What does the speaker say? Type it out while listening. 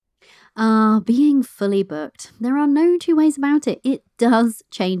Being fully booked. There are no two ways about it. It does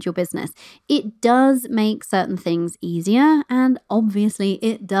change your business. It does make certain things easier, and obviously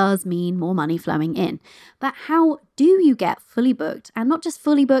it does mean more money flowing in. But how do you get fully booked? And not just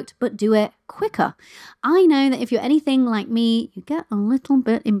fully booked, but do it quicker. I know that if you're anything like me, you get a little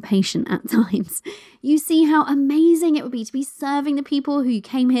bit impatient at times. You see how amazing it would be to be serving the people who you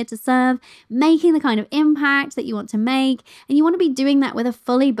came here to serve, making the kind of impact that you want to make, and you want to be doing that with a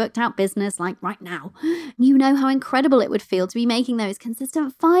fully booked out business like right now. You know how incredible it would feel to be making those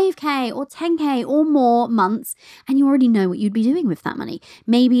consistent 5K or 10K or more months, and you already know what you'd be doing with that money.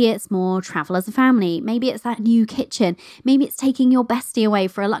 Maybe it's more travel as a family. Maybe it's that new kitchen. Maybe it's taking your bestie away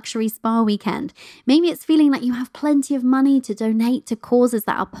for a luxury spa weekend. Maybe it's feeling like you have plenty of money to donate to causes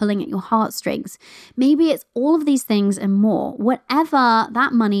that are pulling at your heartstrings. Maybe it's all of these things and more. Whatever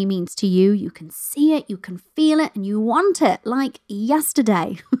that money means to you, you can see it, you can feel it, and you want it like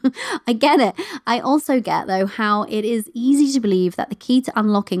yesterday. I get it. I also get, though, how it is easy to believe that the key to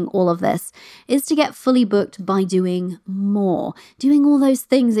unlocking all of this is to get fully booked by doing more, doing all those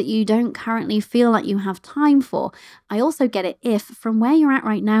things that you don't currently feel like you have time for. I also get it if, from where you're at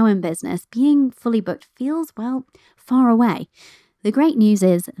right now in business, being fully booked feels, well, far away. The great news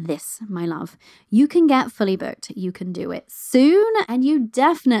is this, my love. You can get fully booked. You can do it soon, and you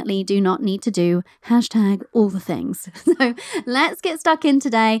definitely do not need to do #all the things. So let's get stuck in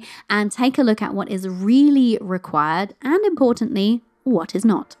today and take a look at what is really required and, importantly, what is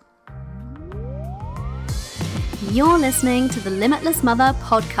not. You're listening to the Limitless Mother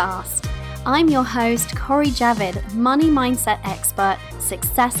podcast. I'm your host, Cori Javid, money mindset expert,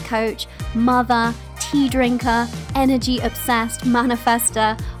 success coach, mother, tea drinker, energy obsessed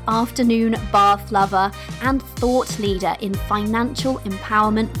manifester, afternoon bath lover, and thought leader in financial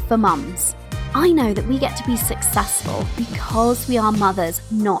empowerment for mums. I know that we get to be successful because we are mothers,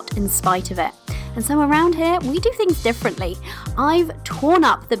 not in spite of it. And so around here, we do things differently. I've torn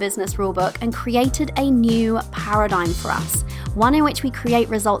up the business rulebook and created a new paradigm for us, one in which we create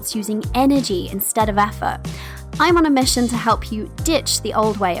results using energy instead of effort. I'm on a mission to help you ditch the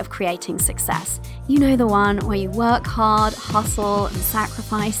old way of creating success. You know, the one where you work hard, hustle, and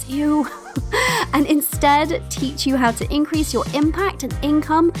sacrifice, and instead teach you how to increase your impact and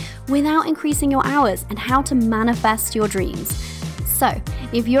income without increasing your hours, and how to manifest your dreams. So,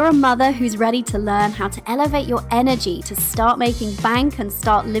 if you're a mother who's ready to learn how to elevate your energy to start making bank and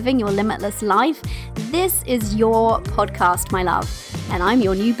start living your limitless life, this is your podcast, my love. And I'm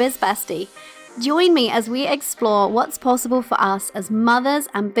your new biz bestie. Join me as we explore what's possible for us as mothers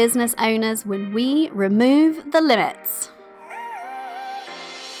and business owners when we remove the limits.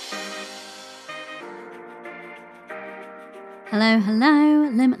 Hello,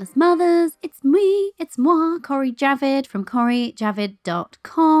 Limitless Mothers. It's me, it's moi, Cori Javid from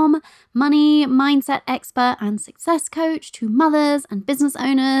CoriJavid.com, money mindset expert and success coach to mothers and business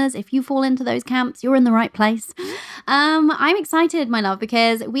owners. If you fall into those camps, you're in the right place. I'm excited, my love,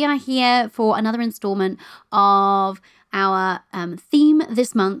 because we are here for another installment of our theme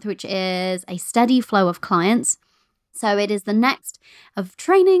this month, which is a steady flow of clients. So it is the next of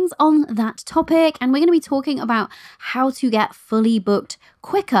trainings on that topic, and we're going to be talking about how to get fully booked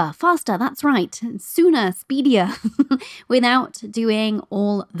quicker, faster, that's right, sooner, speedier, without doing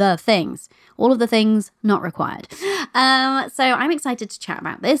all the things. All of the things not required. So I'm excited to chat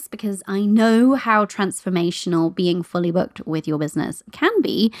about this because I know how transformational being fully booked with your business can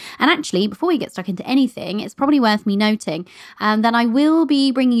be. And actually, before we get stuck into anything, it's probably worth me noting that I will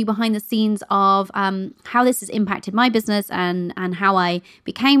be bringing you behind the scenes of how this has impacted my business and how I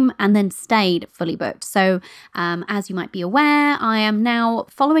became and then stayed fully booked. So as you might be aware, I am now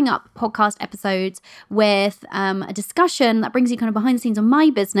following up podcast episodes with a discussion that brings you kind of behind the scenes on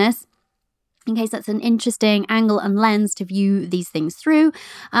my business, in case that's an interesting angle and lens to view these things through.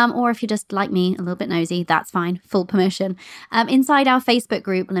 Or if you're just like me, a little bit nosy, that's fine, full permission. Inside our Facebook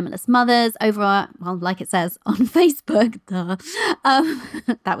group, Limitless Mothers, like it says on Facebook,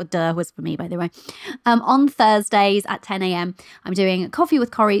 that would was for me, by the way. On Thursdays at 10 a.m, I'm doing Coffee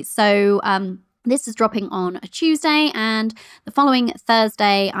with Cori. So this is dropping on a Tuesday, and the following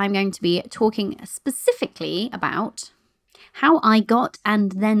Thursday, I'm going to be talking specifically about how I got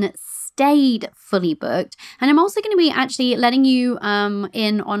and then stayed fully booked. And I'm also going to be actually letting you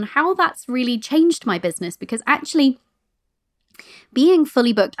in on how that's really changed my business, because actually being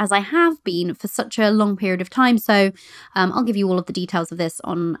fully booked as I have been for such a long period of time. So I'll give you all of the details of this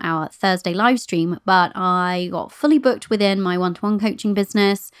on our Thursday live stream, but I got fully booked within my one-to-one coaching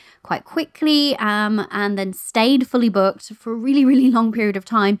business quite quickly, and then stayed fully booked for a really, really long period of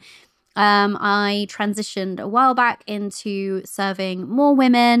time I transitioned a while back into serving more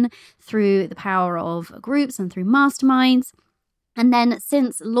women through the power of groups and through masterminds. And then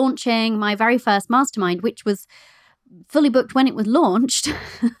since launching my very first mastermind, which was fully booked when it was launched,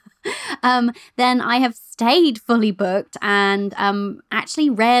 then I have stayed fully booked and actually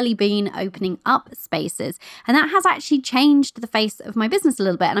rarely been opening up spaces. And that has actually changed the face of my business a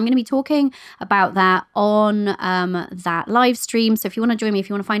little bit. And I'm going to be talking about that on that live stream. So if you want to join me, if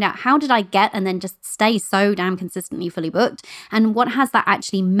you want to find out how did I get and then just stay so damn consistently fully booked, and what has that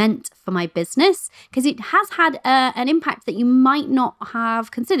actually meant for my business, because it has had an impact that you might not have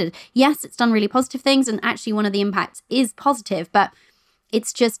considered. Yes, it's done really positive things, and actually one of the impacts is positive, but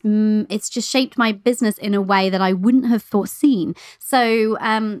it's just shaped my business in a way that I wouldn't have foreseen. So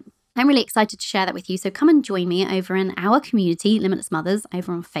I'm really excited to share that with you. So come and join me over in our community, Limitless Mothers,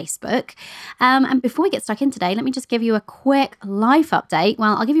 over on Facebook. And before we get stuck in today, let me just give you a quick life update.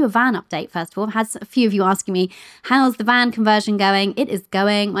 Well, I'll give you a van update first of all. I've had a few of you asking me, how's the van conversion going? It is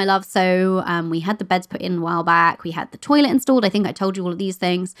going, my love. So we had the beds put in a while back. We had the toilet installed. I think I told you all of these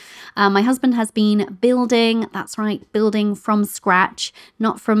things. My husband has been building, that's right, building from scratch,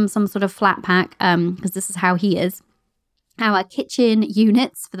 not from some sort of flat pack, because this is how he is. Our kitchen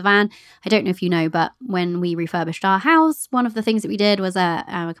units for the van. I don't know if you know, but when we refurbished our house, one of the things that we did was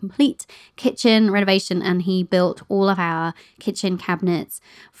a complete kitchen renovation, and he built all of our kitchen cabinets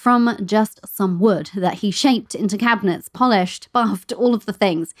from just some wood that he shaped into cabinets, polished, buffed, all of the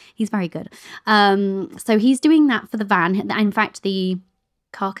things. He's very good. So he's doing that for the van. In fact, the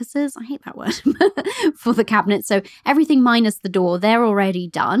carcasses, I hate that word, for the cabinet. So everything minus the door, they're already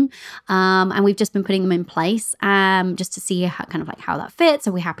done. And we've just been putting them in place just to see how that fits.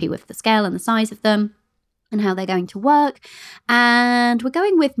 Are we happy with the scale and the size of them and how they're going to work? And we're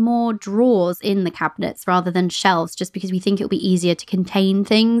going with more drawers in the cabinets rather than shelves, just because we think it'll be easier to contain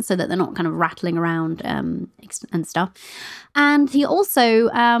things so that they're not kind of rattling around and stuff. And he also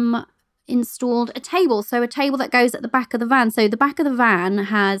installed a table, so a table that goes at the back of the van. So the back of the van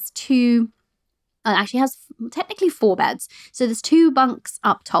has technically 4 beds. So there's 2 bunks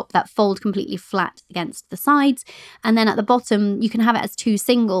up top that fold completely flat against the sides, and then at the bottom you can have it as 2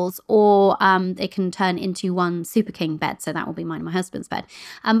 singles, or they can turn into 1 super king bed. So that will be mine and my husband's bed.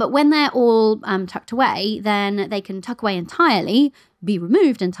 But when they're all tucked away, then they can tuck away entirely, be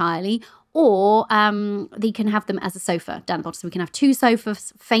removed entirely, or they can have them as a sofa down the bottom. So we can have 2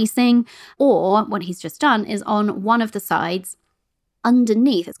 sofas facing, or what he's just done is on one of the sides,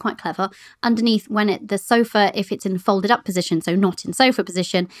 underneath, it's quite clever, underneath the sofa, if it's in folded up position, so not in sofa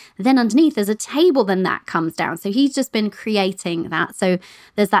position, then underneath there's a table, then that comes down. So he's just been creating that. So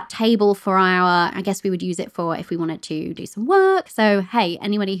there's that table for I guess we would use it for if we wanted to do some work. So hey,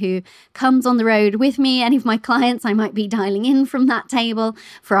 anybody who comes on the road with me, any of my clients, I might be dialing in from that table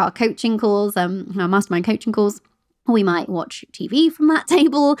for our coaching calls, our mastermind coaching calls. We might watch TV from that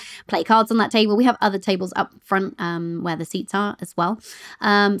table, play cards on that table. We have other tables up front where the seats are as well.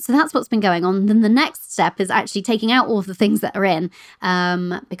 So that's what's been going on. Then the next step is actually taking out all of the things that are in,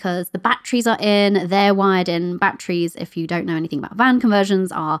 because the batteries are in, they're wired in. Batteries, if you don't know anything about van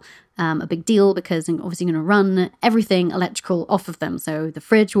conversions, are a big deal, because obviously you're going to run everything electrical off of them. So the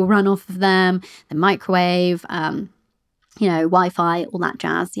fridge will run off of them, the microwave, Wi-Fi, all that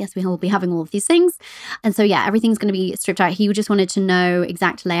jazz. Yes, we will be having all of these things. And so, yeah, everything's going to be stripped out. He just wanted to know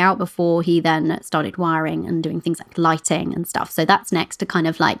exact layout before he then started wiring and doing things like lighting and stuff. So that's next, to kind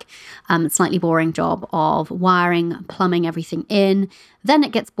of like slightly boring job of wiring, plumbing everything in. Then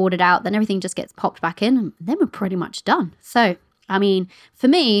it gets boarded out. Then everything just gets popped back in. And then we're pretty much done. So, I mean, for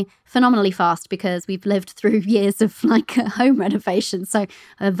me, phenomenally fast, because we've lived through years of like home renovation. So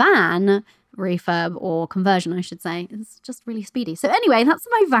a van refurb, or conversion I should say, it's just really speedy. So anyway, that's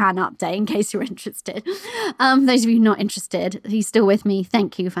my van update, in case you're interested. Those of you not interested, he's still with me,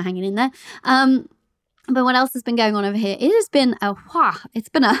 thank you for hanging in there. But what else has been going on over here? It has been a I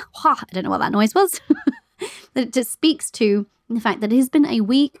don't know what that noise was. That just speaks to the fact that it has been a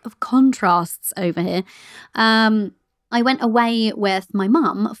week of contrasts over here. I went away with my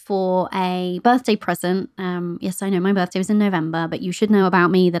mum for a birthday present. Yes, I know my birthday was in November, but you should know about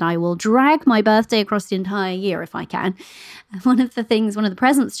me that I will drag my birthday across the entire year if I can. One of the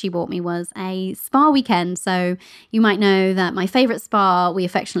presents she bought me was a spa weekend. So you might know that my favorite spa we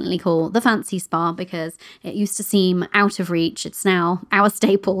affectionately call the Fancy Spa, because it used to seem out of reach. It's now our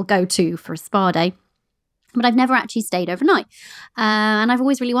staple go-to for a spa day. But I've never actually stayed overnight. And I've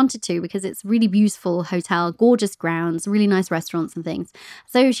always really wanted to because it's a really beautiful hotel, gorgeous grounds, really nice restaurants and things.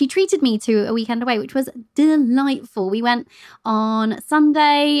 So she treated me to a weekend away, which was delightful. We went on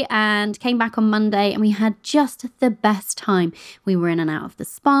Sunday and came back on Monday, and we had just the best time. We were in and out of the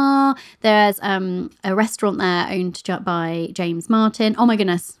spa. There's a restaurant there owned by James Martin. Oh my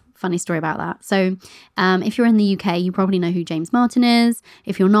goodness. Funny story about that. So if you're in the UK, you probably know who James Martin is.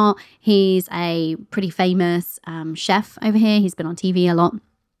 If you're not, he's a pretty famous chef over here. He's been on TV a lot.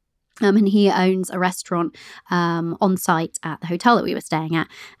 And he owns a restaurant on site at the hotel that we were staying at.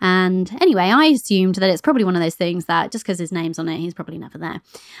 And anyway, I assumed that it's probably one of those things that just because his name's on it, he's probably never there.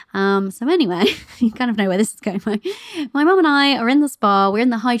 So anyway, you kind of know where this is going. My mum and I are in the spa. We're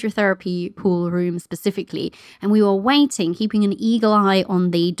in the hydrotherapy pool room specifically. And we were waiting, keeping an eagle eye on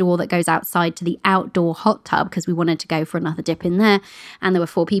the door that goes outside to the outdoor hot tub because we wanted to go for another dip in there. And there were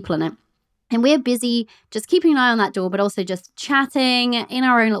 4 people in it. And we're busy just keeping an eye on that door, but also just chatting in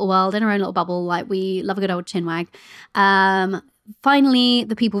our own little world, in our own little bubble, like we love a good old chinwag. Finally,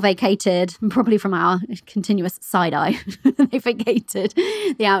 the people vacated, probably from our continuous side eye. They vacated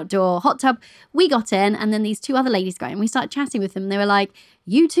the outdoor hot tub. We got in, and then these 2 other ladies got in. We started chatting with them. They were like,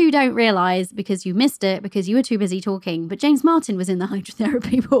 you two don't realise because you missed it because you were too busy talking. But James Martin was in the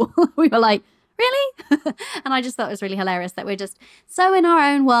hydrotherapy pool. We were like, really? And I just thought it was really hilarious that we're just so in our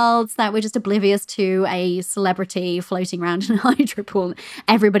own worlds that we're just oblivious to a celebrity floating around in a hydro pool.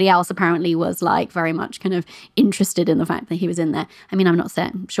 Everybody else apparently was like very much kind of interested in the fact that he was in there. I mean, I'm not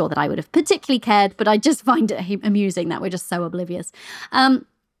sure that I would have particularly cared, but I just find it amusing that we're just so oblivious.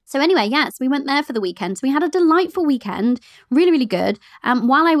 So anyway, yes, we went there for the weekend. So we had a delightful weekend, really, really good.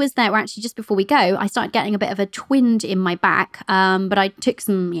 While I was there, or actually just before we go, I started getting a bit of a twinge in my back. But I took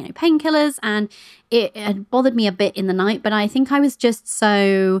some, painkillers, and it had bothered me a bit in the night. But I think I was just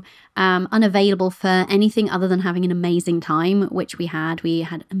so unavailable for anything other than having an amazing time, which we had. We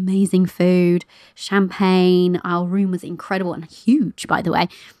had amazing food, champagne. Our room was incredible and huge, by the way.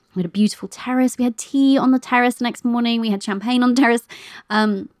 We had a beautiful terrace. We had tea on the terrace the next morning. We had champagne on the terrace.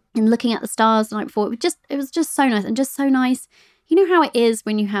 And looking at the stars the night before, it was just so nice, and just so nice. You know how it is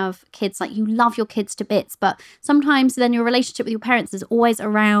when you have kids, like you love your kids to bits, but sometimes then your relationship with your parents is always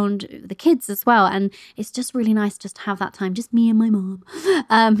around the kids as well. And it's just really nice just to have that time, just me and my mom,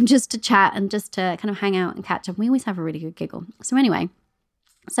 just to chat and just to kind of hang out and catch up. We always have a really good giggle. So anyway,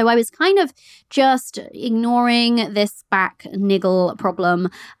 so I was kind of just ignoring this back niggle problem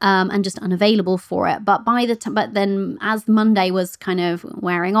and just unavailable for it. But but then as Monday was kind of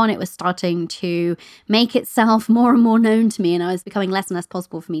wearing on, it was starting to make itself more and more known to me, and it was becoming less and less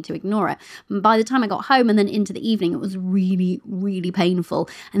possible for me to ignore it. And by the time I got home and then into the evening, it was really, really painful.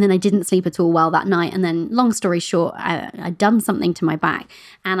 And then I didn't sleep at all well that night. And then, long story short, I'd done something to my back,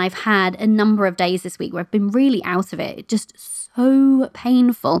 and I've had a number of days this week where I've been really out of it. Just so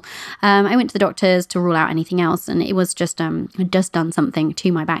painful. I went to the doctors to rule out anything else, and it was just I'd just done something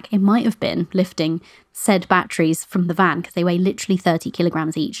to my back. It might have been lifting said batteries from the van because they weigh literally 30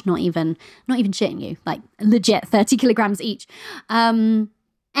 kilograms each. Not even shitting you, like legit 30 kilograms each.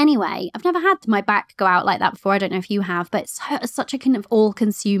 Anyway, I've never had my back go out like that before. I don't know if you have, but it's such a kind of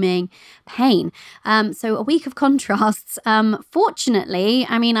all-consuming pain. So a week of contrasts. Fortunately,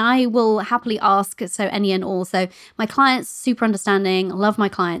 I mean, I will happily ask, so any and all. So my clients, super understanding, love my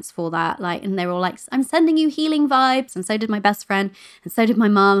clients for that. And they're all like, I'm sending you healing vibes. And so did my best friend, and so did my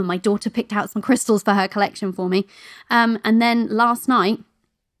mum, and my daughter picked out some crystals for her collection for me. And then last night,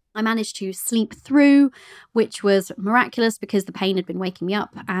 I managed to sleep through, which was miraculous because the pain had been waking me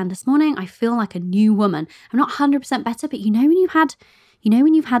up. And this morning I feel like a new woman. I'm not 100% better, but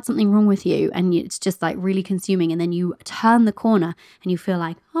when you've had something wrong with you and it's just like really consuming, and then you turn the corner and you feel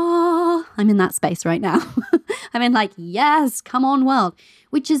like, oh, I'm in that space right now. I'm in like, yes, come on world,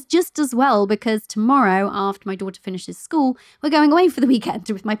 which is just as well because tomorrow after my daughter finishes school, we're going away for the weekend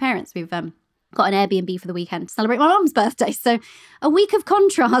with my parents. We've got an Airbnb for the weekend to celebrate my mum's birthday. So a week of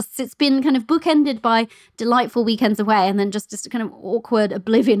contrasts. It's been kind of bookended by delightful weekends away and then just a kind of awkward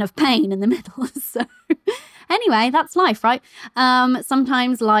oblivion of pain in the middle. So anyway, that's life, right?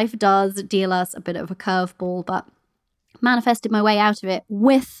 Sometimes life does deal us a bit of a curveball, but manifested my way out of it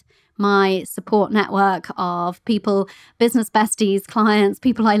with my support network of people, business besties, clients,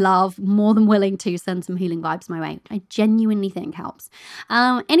 people I love, more than willing to send some healing vibes my way. I genuinely think helps.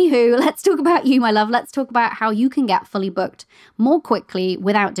 Anywho, let's talk about you, my love. Let's talk about how you can get fully booked more quickly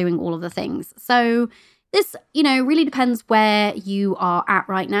without doing all of the things. So This, really depends where you are at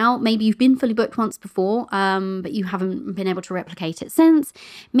right now. Maybe you've been fully booked once before, but you haven't been able to replicate it since.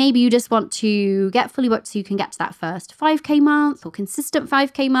 Maybe you just want to get fully booked so you can get to that first 5K month or consistent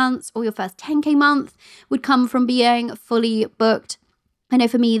 5K months, or your first 10K month would come from being fully booked. I know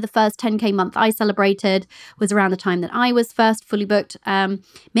for me, the first 10K month I celebrated was around the time that I was first fully booked.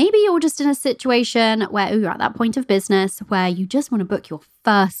 Maybe you're just in a situation where you're at that point of business where you just want to book your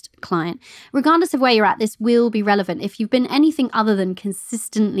first client. Regardless of where you're at, this will be relevant. If you've been anything other than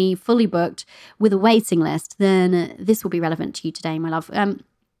consistently fully booked with a waiting list, then this will be relevant to you today, my love.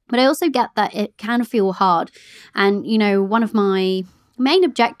 But I also get that it can feel hard. And, one of my main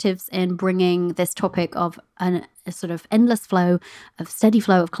objectives in bringing this topic of a sort of endless flow of steady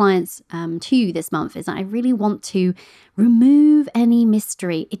flow of clients to you this month is that I really want to remove any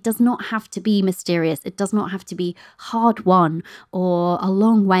mystery. It does not have to be mysterious. It does not have to be hard won or a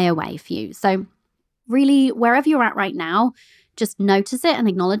long way away for you. So really, wherever you're at right now, just notice it and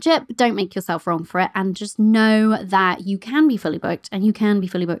acknowledge it, but don't make yourself wrong for it. And just know that you can be fully booked, and you can be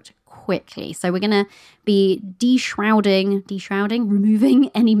fully booked quickly. So we're going to be de-shrouding, removing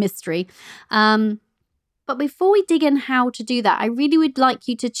any mystery. But before we dig in how to do that, I really would like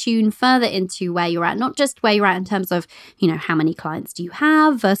you to tune further into where you're at, not just where you're at in terms of, how many clients do you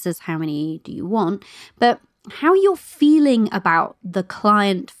have versus how many do you want, but how you're feeling about the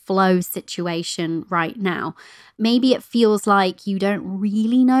client flow situation right now. Maybe it feels like you don't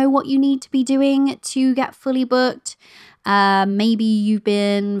really know what you need to be doing to get fully booked. Maybe you've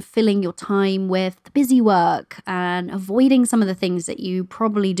been filling your time with the busy work and avoiding some of the things that you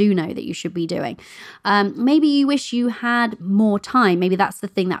probably do know that you should be doing. Maybe you wish you had more time. Maybe that's the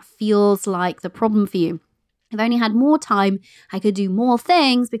thing that feels like the problem for you. If I only had more time, I could do more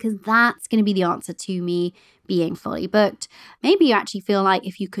things because that's going to be the answer to me being fully booked. Maybe you actually feel like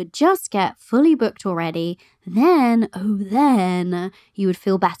if you could just get fully booked already, then you would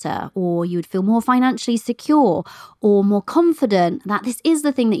feel better, or you would feel more financially secure or more confident that this is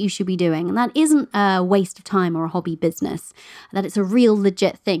the thing that you should be doing. And that isn't a waste of time or a hobby business, that it's a real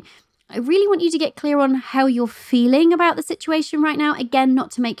legit thing. I really want you to get clear on how you're feeling about the situation right now. Again, not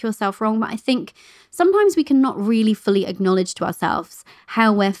to make yourself wrong, but I think sometimes we cannot really fully acknowledge to ourselves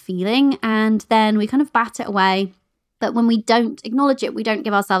how we're feeling, and then we kind of bat it away. But when we don't acknowledge it, we don't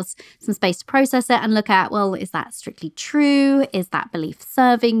give ourselves some space to process it and look at, well, is that strictly true? Is that belief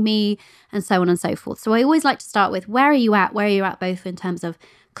serving me? And so on and so forth. So I always like to start with, where are you at? Where are you at both in terms of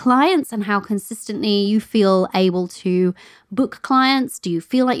clients and how consistently you feel able to book clients? Do you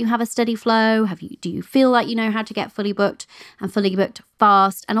feel like you have a steady flow? Do you feel like you know how to get fully booked and fully booked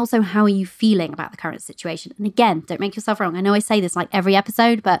fast? And also, how are you feeling about the current situation? And again, don't make yourself wrong. I know I say this like every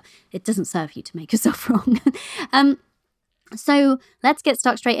episode, but it doesn't serve you to make yourself wrong. So let's get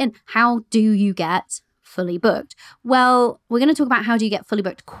stuck straight in. How do you get fully booked? Well, we're going to talk about how do you get fully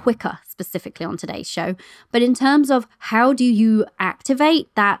booked quicker specifically on today's show. But in terms of how do you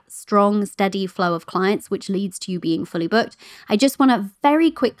activate that strong, steady flow of clients, which leads to you being fully booked, I just want to very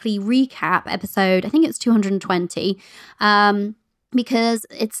quickly recap episode, I think it's 220, because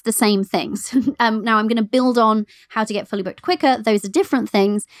it's the same things. Now I'm going to build on how to get fully booked quicker. Those are different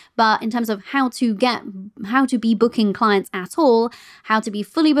things, but in terms of how to be booking clients at all, how to be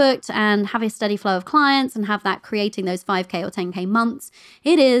fully booked and have a steady flow of clients and have that creating those 5K or 10K months,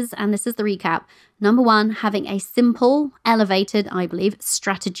 it is, and this is the recap, number one, having a simple, elevated, I believe,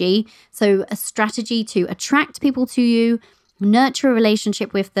 strategy. So a strategy to attract people to you, nurture a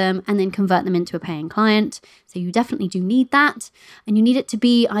relationship with them, and then convert them into a paying client. So you definitely do need that. And you need it to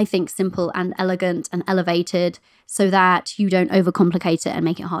be, I think, simple and elegant and elevated so that you don't overcomplicate it and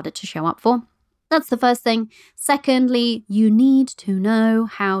make it harder to show up for. That's the first thing. Secondly, you need to know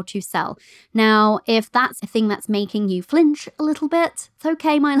how to sell. Now, if that's a thing that's making you flinch a little bit, it's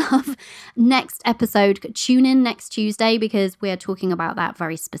okay, my love. Next episode, tune in next Tuesday because we're talking about that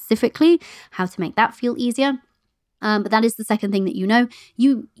very specifically, how to make that feel easier. But that is the second thing that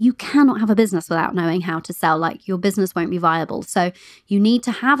you cannot have a business without knowing how to sell. Like, your business won't be viable. So you need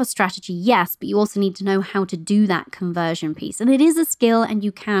to have a strategy, yes, but you also need to know how to do that conversion piece. And it is a skill and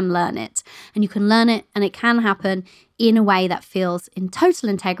you can learn it. And you can learn it and it can happen in a way that feels in total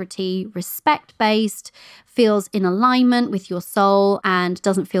integrity, respect-based, feels in alignment with your soul, and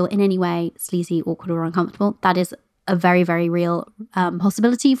doesn't feel in any way sleazy, awkward, or uncomfortable. That is a very, very real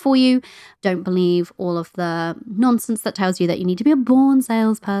possibility for you. Don't believe all of the nonsense that tells you that you need to be a born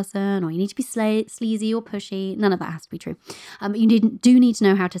salesperson or you need to be sleazy or pushy. None of that has to be true. You do need to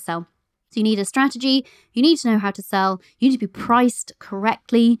know how to sell. So you need a strategy, you need to know how to sell, you need to be priced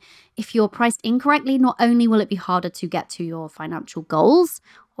correctly. If you're priced incorrectly, not only will it be harder to get to your financial goals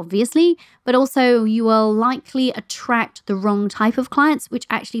obviously, but also you will likely attract the wrong type of clients, which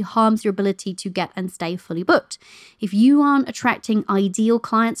actually harms your ability to get and stay fully booked. If you aren't attracting ideal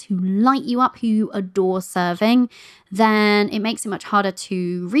clients who light you up, who you adore serving, then it makes it much harder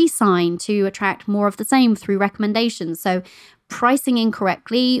to re-sign, to attract more of the same through recommendations. So pricing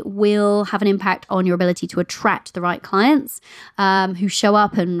incorrectly will have an impact on your ability to attract the right clients who show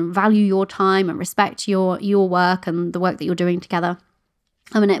up and value your time and respect your work and the work that you're doing together.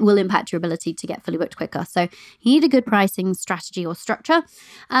 It will impact your ability to get fully booked quicker. So you need a good pricing strategy or structure.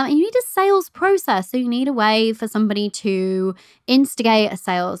 And you need a sales process. So you need a way for somebody to instigate a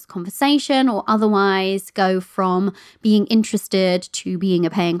sales conversation or otherwise go from being interested to being a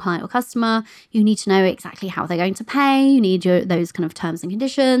paying client or customer. You need to know exactly how they're going to pay. You need those kind of terms and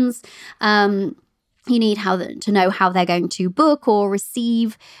conditions. You need to know how they're going to book or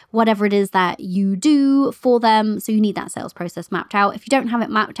receive whatever it is that you do for them. So you need that sales process mapped out. If you don't have it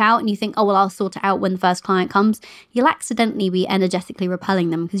mapped out and you think, oh, well, I'll sort it out when the first client comes, you'll accidentally be energetically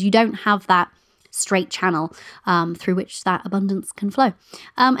repelling them because you don't have that straight channel through which that abundance can flow.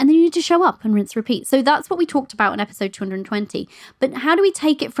 And then you need to show up and rinse, repeat. So that's what we talked about in episode 220. But how do we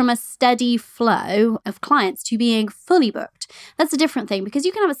take it from a steady flow of clients to being fully booked? That's a different thing because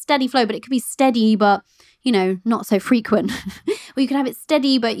you can have a steady flow, but it could be steady, but not so frequent. Or you can have it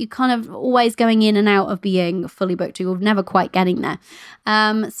steady, but you're kind of always going in and out of being fully booked. You're never quite getting there.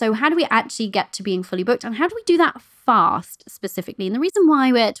 So how do we actually get to being fully booked? And how do we do that fast specifically? And the reason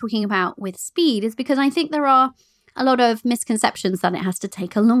why we're talking about with speed is because I think there are a lot of misconceptions that it has to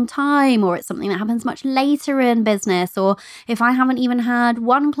take a long time, or it's something that happens much later in business, or if I haven't even had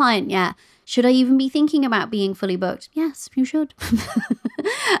one client yet, should I even be thinking about being fully booked? Yes, you should.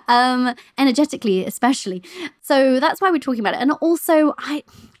 Energetically, especially. So that's why we're talking about it. And also, I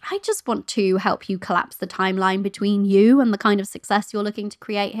just want to help you collapse the timeline between you and the kind of success you're looking to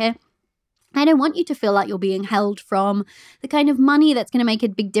create here. I don't want you to feel like you're being held from the kind of money that's going to make a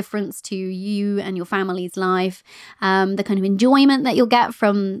big difference to you and your family's life, the kind of enjoyment that you'll get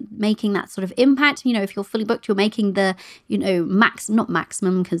from making that sort of impact. If you're fully booked, you're making the, not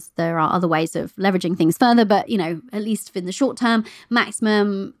maximum, because there are other ways of leveraging things further, but, at least in the short term,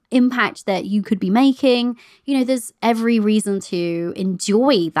 maximum impact that you could be making. There's every reason to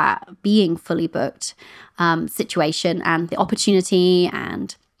enjoy that being fully booked situation and the opportunity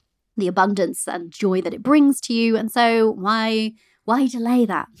and the abundance and joy that it brings to you. And so why delay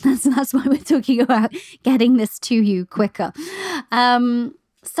that? That's why we're talking about getting this to you quicker.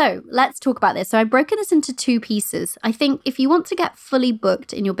 So let's talk about this. So I've broken this into two pieces. I think if you want to get fully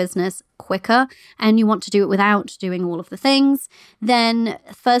booked in your business quicker and you want to do it without doing all of the things, then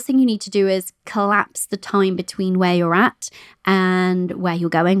first thing you need to do is collapse the time between where you're at and where you're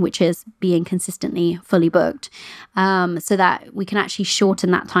going, which is being consistently fully booked, so that we can actually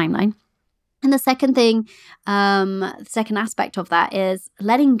shorten that timeline. And the second thing, the second aspect of that is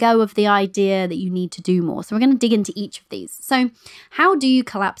letting go of the idea that you need to do more. So we're going to dig into each of these. So how do you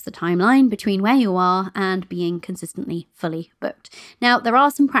collapse the timeline between where you are and being consistently fully booked? Now, there are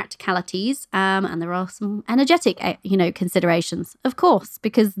some practicalities and there are some energetic, considerations, of course,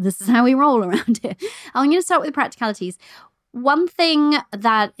 because this is how we roll around here. I'm going to start with the practicalities. One thing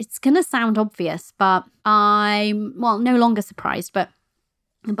that it's going to sound obvious, but I'm, no longer surprised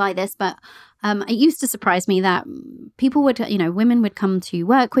by this, but it used to surprise me that people would, women would come to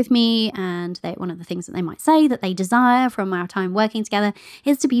work with me, and one of the things that they might say that they desire from our time working together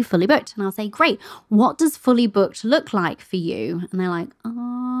is to be fully booked. And I'll say, great, what does fully booked look like for you? And they're like,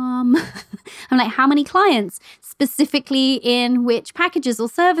 I'm like, how many clients? Specifically in which packages or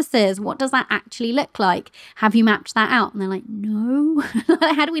services? What does that actually look like? Have you mapped that out? And they're like, no.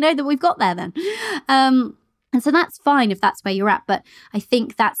 How do we know that we've got there then? And so that's fine if that's where you're at. But I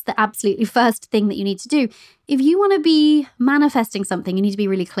think that's the absolutely first thing that you need to do. If you want to be manifesting something, you need to be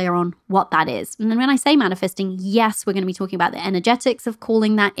really clear on what that is. And then when I say manifesting, yes, we're going to be talking about the energetics of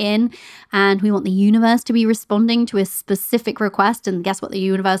calling that in. And we want the universe to be responding to a specific request. And guess what? The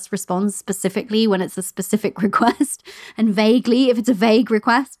universe responds specifically when it's a specific request, and vaguely if it's a vague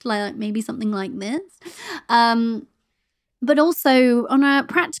request, like maybe something like this. But also on a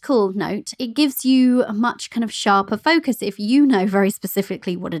practical note, it gives you a much kind of sharper focus if you know very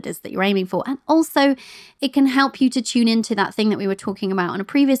specifically what it is that you're aiming for. And also it can help you to tune into that thing that we were talking about on a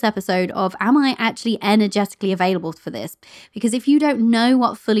previous episode of, am I actually energetically available for this? Because if you don't know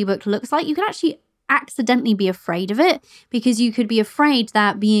what fully booked looks like, you can actually accidentally be afraid of it, because you could be afraid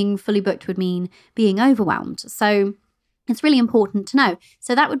that being fully booked would mean being overwhelmed. So It's really important to know.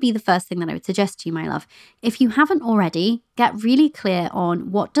 So that would be the first thing that I would suggest to you, my love. If you haven't already, get really clear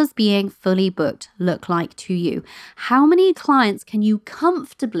on what does being fully booked look like to you. How many clients can you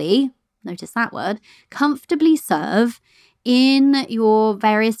comfortably, notice that word, comfortably serve in your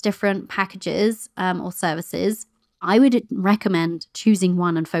various different packages or services? I would recommend choosing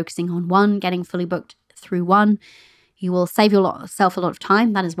one and focusing on one, getting fully booked through one. You will save yourself a lot of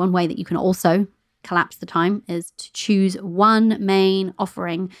time. That is one way that you can also collapse the time, is to choose one main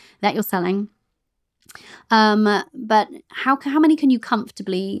offering that you're selling. But how many can you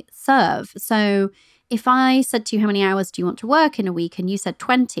comfortably serve? So if I said to you, how many hours do you want to work in a week? And you said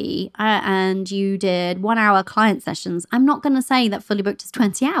 20 and you did 1 hour client sessions, I'm not going to say that fully booked is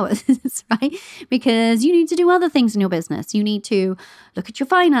 20 hours, right? Because you need to do other things in your business. You need to look at your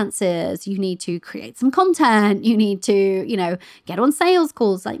finances. You need to create some content. You need to, get on sales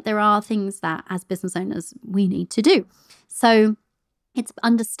calls. Like, there are things that as business owners we need to do. So it's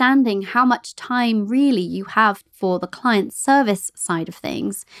understanding how much time really you have for the client service side of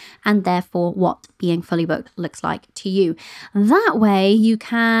things, and therefore what being fully booked looks like to you. That way you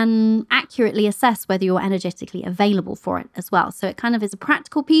can accurately assess whether you're energetically available for it as well. So it kind of is a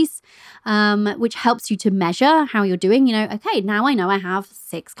practical piece, which helps you to measure how you're doing. Okay, now I know I have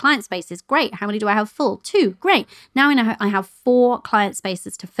 6 client spaces. Great. How many do I have full? 2. Great. Now I know I have 4 client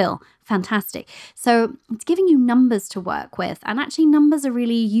spaces to fill. Fantastic. So it's giving you numbers to work with. And actually numbers are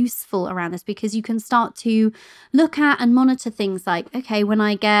really useful around this, because you can start to look at and monitor things like, okay, when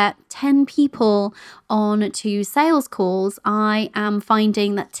I get 10 people on to sales calls, I am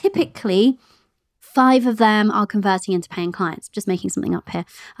finding that typically 5 of them are converting into paying clients. Just making something up here.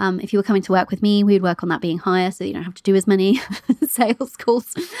 If you were coming to work with me, we would work on that being higher, so you don't have to do as many sales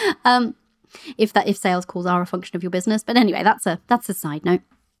calls. If sales calls are a function of your business. But anyway, that's a side note.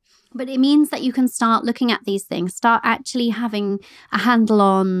 But it means that you can start looking at these things, start actually having a handle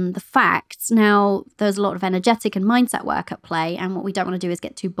on the facts. Now, there's a lot of energetic and mindset work at play, and what we don't want to do is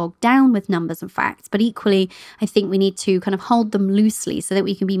get too bogged down with numbers and facts. But equally, I think we need to kind of hold them loosely so that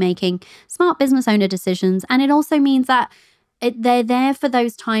we can be making smart business owner decisions. And it also means that they're there for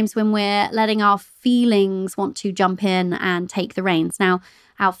those times when we're letting our feelings want to jump in and take the reins. Now,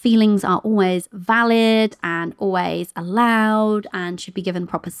 our feelings are always valid and always allowed and should be given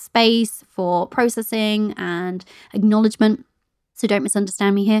proper space for processing and acknowledgement. So don't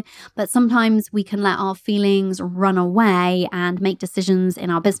misunderstand me here. But sometimes we can let our feelings run away and make decisions in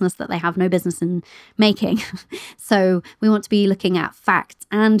our business that they have no business in making. So we want to be looking at facts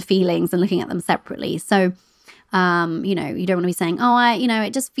and feelings and looking at them separately. So you don't want to be saying,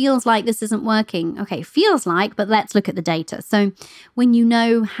 it just feels like this isn't working. Okay, feels like, but let's look at the data. So when you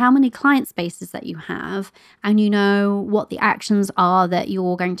know how many client spaces that you have and you know what the actions are that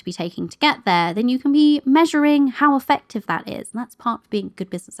you're going to be taking to get there, then you can be measuring how effective that is. And that's part of being a good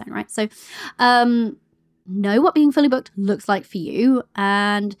business owner, right? So know what being fully booked looks like for you.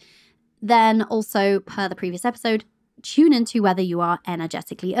 And then also, per the previous episode, tune into whether you are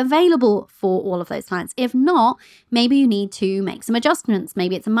energetically available for all of those clients. If not, maybe you need to make some adjustments.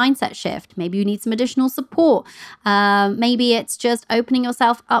 Maybe it's a mindset shift. Maybe you need some additional support. Maybe it's just opening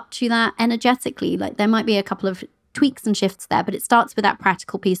yourself up to that energetically. Like, there might be a couple of tweaks and shifts there, but it starts with that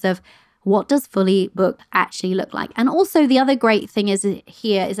practical piece of, what does fully booked actually look like? And also, the other great thing is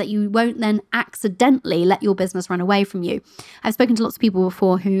that you won't then accidentally let your business run away from you. I've spoken to lots of people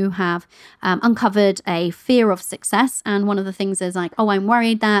before who have uncovered a fear of success. And one of the things is like, I'm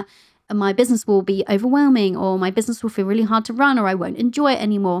worried that my business will be overwhelming, or my business will feel really hard to run, or I won't enjoy it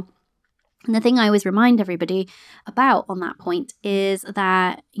anymore. And the thing I always remind everybody about on that point is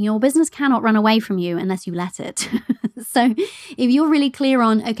that your business cannot run away from you unless you let it. So if you're really clear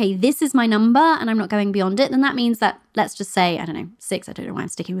on, okay, this is my number and I'm not going beyond it, then that means that, let's just say, 6, I don't know why I'm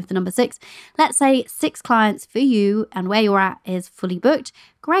sticking with the number 6. Let's say 6 clients for you and where you're at is fully booked.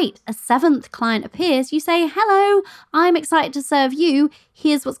 Great. A 7th client appears. You say, hello, I'm excited to serve you.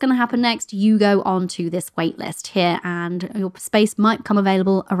 Here's what's going to happen next. You go on to this wait list here and your space might become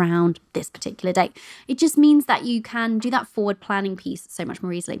available around this particular date. It just means that you can do that forward planning piece so much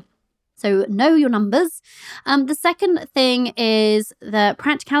more easily. So know your numbers. The second thing is the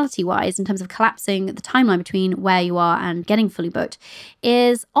practicality-wise, in terms of collapsing the timeline between where you are and getting fully booked,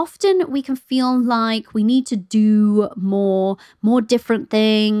 is often we can feel like we need to do more different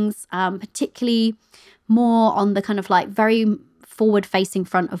things, particularly more on the kind of like very forward-facing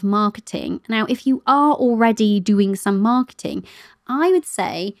front of marketing. Now, if you are already doing some marketing, I would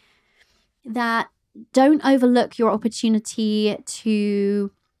say that don't overlook your opportunity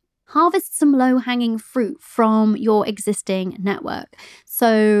to harvest some low-hanging fruit from your existing network.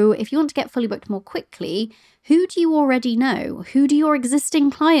 So if you want to get fully booked more quickly, who do you already know? Who do your existing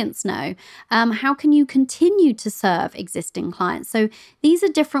clients know? How can you continue to serve existing clients? So these are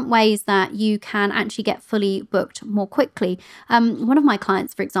different ways that you can actually get fully booked more quickly. One of my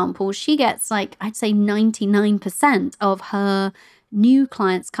clients, for example, she gets I'd say 99% of her new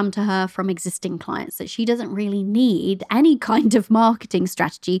clients come to her from existing clients, that she doesn't really need any kind of marketing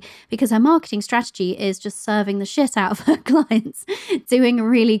strategy, because her marketing strategy is just serving the shit out of her clients, doing a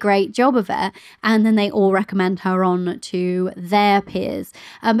really great job of it. And then they all recommend her on to their peers.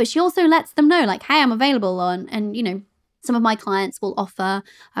 But she also lets them know, hey, I'm available on, and some of my clients will offer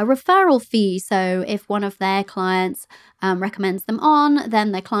a referral fee. So if one of their clients recommends them on,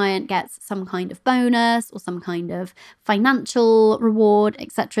 then the client gets some kind of bonus or some kind of financial reward,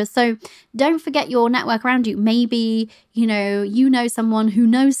 etc. So don't forget your network around you. Maybe, you know someone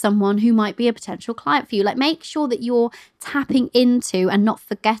who might be a potential client for you. Make sure that you're tapping into and not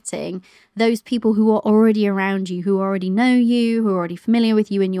forgetting those people who are already around you, who already know you, who are already familiar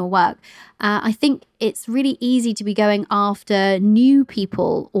with you in your work. I think it's really easy to be going after new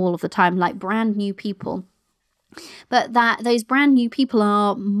people all of the time, brand new people. But that those brand new people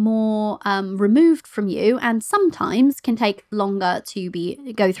are more removed from you, and sometimes can take longer to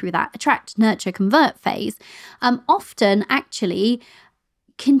go through that attract, nurture, convert phase. Often, actually,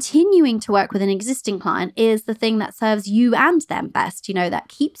 continuing to work with an existing client is the thing that serves you and them best, that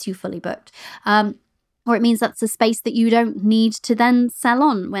keeps you fully booked. Or it means that's a space that you don't need to then sell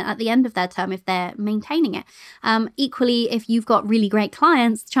on at the end of their term if they're maintaining it. Equally, if you've got really great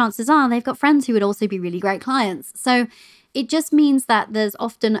clients, chances are they've got friends who would also be really great clients. So it just means that there's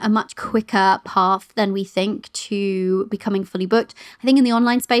often a much quicker path than we think to becoming fully booked. I think in the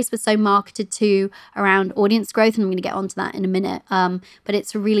online space, we're so marketed to around audience growth, and I'm going to get onto that in a minute. But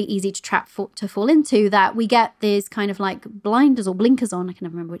it's really easy to fall into that. We get these kind of blinders or blinkers on. I can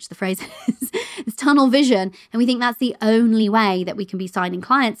never remember which the phrase is. It's tunnel vision. And we think that's the only way that we can be signing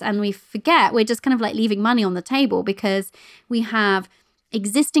clients. And we forget we're just kind of leaving money on the table, because we have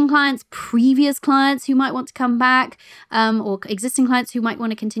existing clients, previous clients who might want to come back, or existing clients who might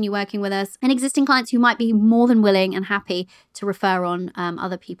want to continue working with us, and existing clients who might be more than willing and happy to refer on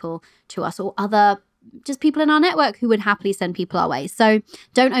other people to us, or other just people in our network who would happily send people our way. So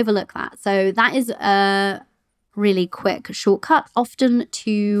don't overlook that. So that is a really quick shortcut, often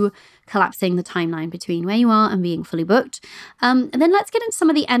to collapsing the timeline between where you are and being fully booked. And then let's get into some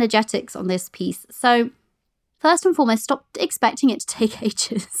of the energetics on this piece. So first and foremost, stop expecting it to take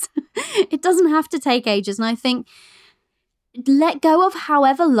ages. It doesn't have to take ages. And I think let go of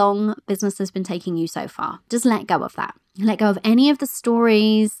however long business has been taking you so far. Just let go of that. Let go of any of the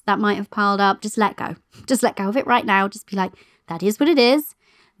stories that might have piled up. Just let go. Just let go of it right now. Just be like, that is what it is.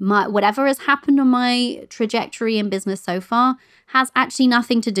 Whatever has happened on my trajectory in business so far has actually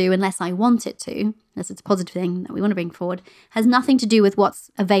nothing to do, unless I want it to, unless it's a positive thing that we want to bring forward, has nothing to do with what's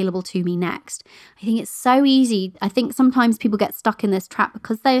available to me next. I think it's so easy. I think sometimes people get stuck in this trap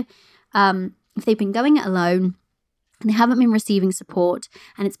because if they've been going it alone and they haven't been receiving support,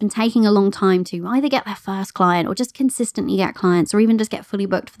 and it's been taking a long time to either get their first client or just consistently get clients, or even just get fully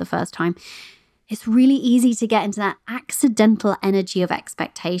booked for the first time. It's really easy to get into that accidental energy of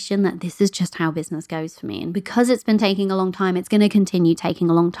expectation that this is just how business goes for me. And because it's been taking a long time, it's going to continue taking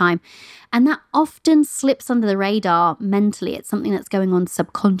a long time. And that often slips under the radar mentally. It's something that's going on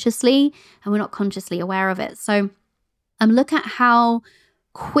subconsciously, and we're not consciously aware of it. So look at how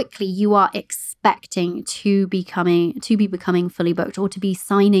quickly you are expecting to be becoming fully booked, or to be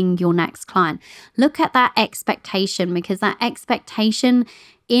signing your next client. Look at that expectation, because that expectation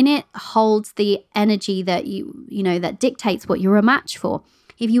in it holds the energy that that dictates what you're a match for.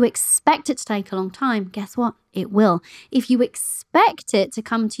 If you expect it to take a long time, guess what? It will. If you expect it to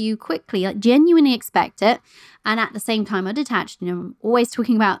come to you quickly, genuinely expect it, and at the same time are detached, I'm always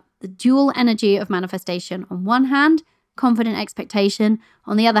talking about the dual energy of manifestation. On one hand, confident expectation.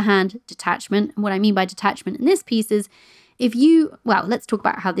 On the other hand, detachment. And what I mean by detachment in this piece is let's talk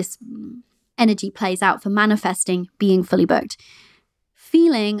about how this energy plays out for manifesting being fully booked.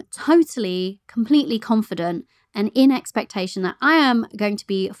 Feeling totally, completely confident and in expectation that I am going to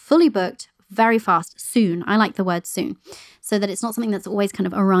be fully booked very fast, soon. I like the word soon. So that it's not something that's always kind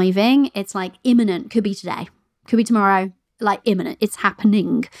of arriving. It's imminent. Could be today, could be tomorrow, imminent. It's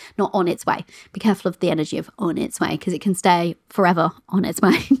happening, not on its way. Be careful of the energy of on its way, because it can stay forever on its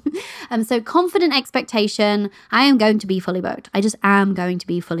way. So confident expectation, I am going to be fully booked. I just am going to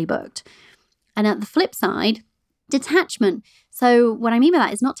be fully booked. And at the flip side, detachment. So what I mean by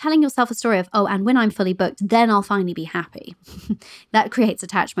that is not telling yourself a story of, and when I'm fully booked, then I'll finally be happy. That creates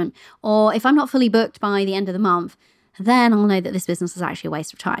attachment. Or if I'm not fully booked by the end of the month, then I'll know that this business is actually a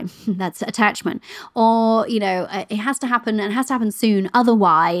waste of time. That's attachment. Or, it has to happen and it has to happen soon.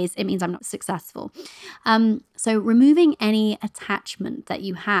 Otherwise, it means I'm not successful. So removing any attachment that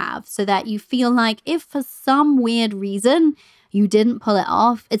you have so that you feel like if for some weird reason you didn't pull it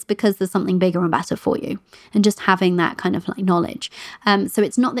off, it's because there's something bigger and better for you. And just having that kind of knowledge. So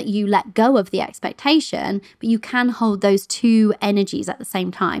it's not that you let go of the expectation, but you can hold those two energies at the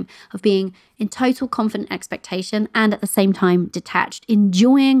same time of being in total confident expectation and at the same time detached,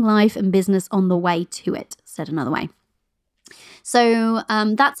 enjoying life and business on the way to it, said another way. So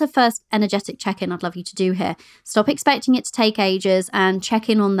that's a first energetic check-in I'd love you to do here. Stop expecting it to take ages and check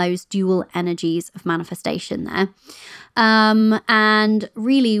in on those dual energies of manifestation there. And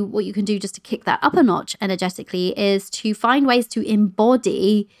really what you can do just to kick that up a notch energetically is to find ways to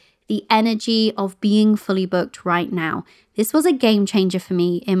embody the energy of being fully booked right now. This was a game changer for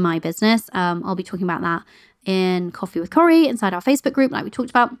me in my business. I'll be talking about that in Coffee with Corrie inside our Facebook group like we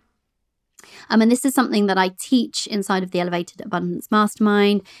talked about. And this is something that I teach inside of the Elevated Abundance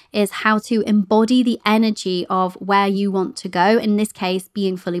Mastermind, is how to embody the energy of where you want to go. In this case,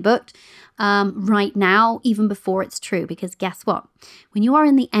 being fully booked right now, even before it's true. Because guess what? When you are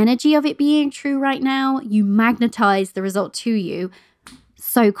in the energy of it being true right now, you magnetize the result to you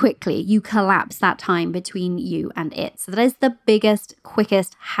so quickly. You collapse that time between you and it. So that is the biggest,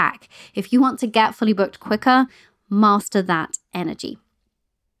 quickest hack. If you want to get fully booked quicker, master that energy.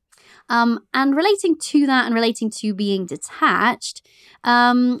 And relating to that and relating to being detached,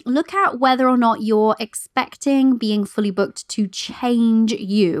 look at whether or not you're expecting being fully booked to change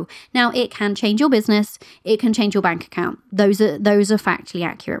you. Now, it can change your business. It can change your bank account. Those are factually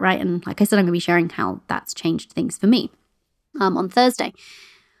accurate, right? And like I said, I'm going to be sharing how that's changed things for me on Thursday.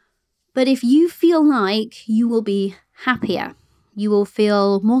 But if you feel like you will be happier, you will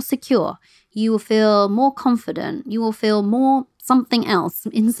feel more secure, you will feel more confident, you will feel more something else,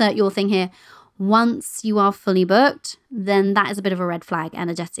 insert your thing here, once you are fully booked, then that is a bit of a red flag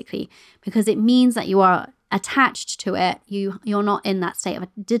energetically, because it means that you are attached to it. You're not in that state of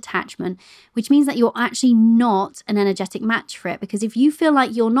detachment, which means that you're actually not an energetic match for it. Because if you feel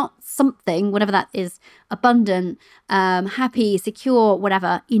like you're not something, whatever that is, abundant, happy, secure,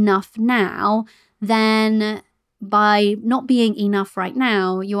 whatever, enough now, then by not being enough right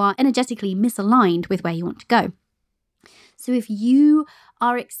now, you are energetically misaligned with where you want to go. So if you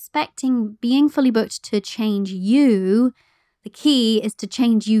are expecting being fully booked to change you, the key is to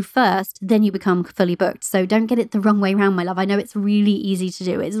change you first, then you become fully booked. So don't get it the wrong way around, my love. I know it's really easy to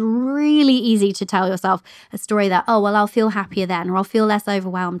do. It's really easy to tell yourself a story that, oh, well, I'll feel happier then, or I'll feel less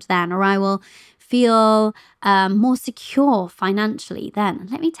overwhelmed then, or I will feel more secure financially then.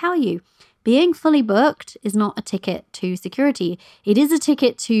 Let me tell you, being fully booked is not a ticket to security. It is a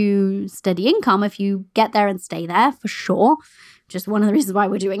ticket to steady income if you get there and stay there, for sure. Just one of the reasons why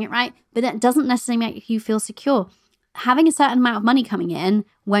we're doing it, right? But that doesn't necessarily make you feel secure. Having a certain amount of money coming in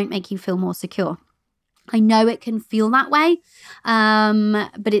won't make you feel more secure. I know it can feel that way,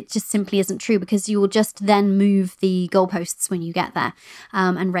 but it just simply isn't true, because you will just then move the goalposts when you get there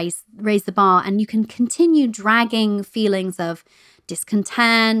and raise the bar. And you can continue dragging feelings of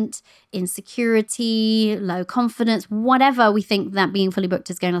discontent, insecurity, low confidence, whatever we think that being fully booked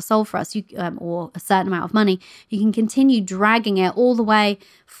is going to solve for us, or a certain amount of money. You can continue dragging it all the way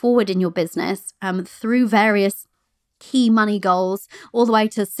forward in your business through various key money goals, all the way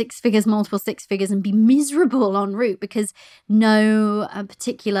to six figures, multiple six figures, and be miserable en route because no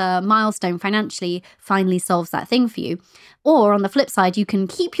particular milestone financially finally solves that thing for you. Or on the flip side, you can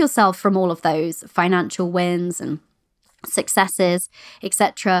keep yourself from all of those financial wins and successes,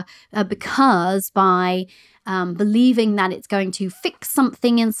 etc., because by believing that it's going to fix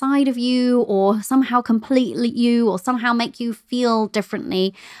something inside of you, or somehow complete you, or somehow make you feel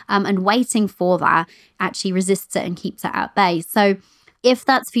differently, and waiting for that actually resists it and keeps it at bay. So if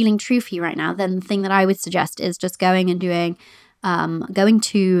that's feeling true for you right now, then the thing that I would suggest is just going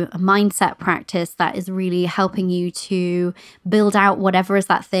to a mindset practice that is really helping you to build out whatever is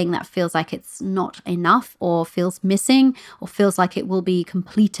that thing that feels like it's not enough, or feels missing, or feels like it will be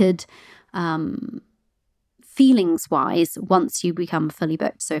completed feelings wise once you become fully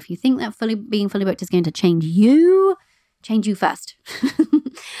booked. So if you think that being fully booked is going to change you first.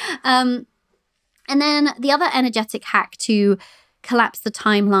 And then the other energetic hack to collapse the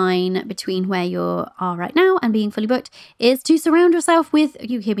timeline between where you are right now and being fully booked is to surround yourself with,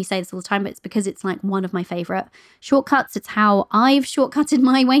 you hear me say this all the time, but it's because it's like one of my favorite shortcuts. It's how I've shortcutted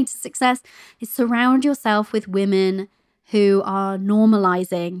my way to success, is surround yourself with women who are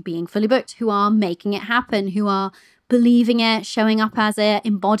normalizing being fully booked, who are making it happen, who are believing it, showing up as it,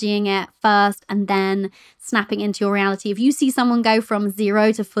 embodying it first, and then snapping into your reality. If you see someone go from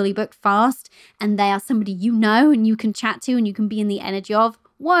 0 to fully booked fast and they are somebody you know and you can chat to and you can be in the energy of,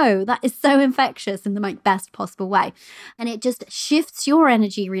 whoa, that is so infectious in the best possible way. And it just shifts your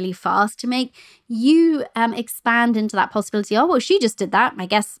energy really fast to make you expand into that possibility. Oh, well, she just did that. I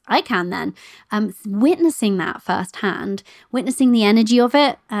guess I can then. Witnessing that firsthand, witnessing the energy of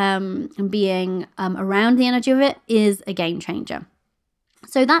it and being around the energy of it is a game changer.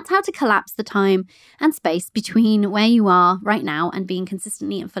 So that's how to collapse the time and space between where you are right now and being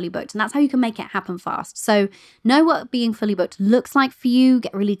consistently and fully booked. And that's how you can make it happen fast. So know what being fully booked looks like for you.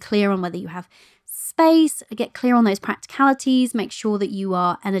 Get really clear on whether you have space, get clear on those practicalities, make sure that you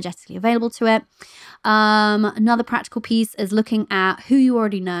are energetically available to it. Another practical piece is looking at who you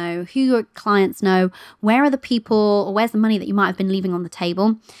already know, who your clients know, where are the people or where's the money that you might have been leaving on the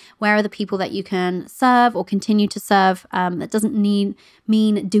table, where are the people that you can serve or continue to serve. That doesn't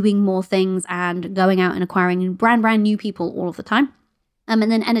mean doing more things and going out and acquiring brand new people all of the time. And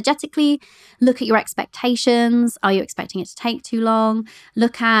then energetically, look at your expectations. Are you expecting it to take too long?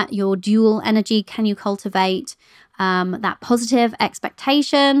 Look at your dual energy. Can you cultivate that positive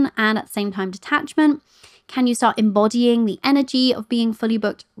expectation and at the same time detachment? Can you start embodying the energy of being fully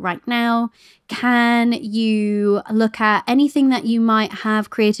booked right now? Can you look at anything that you might have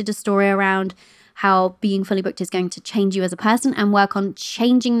created a story around how being fully booked is going to change you as a person and work on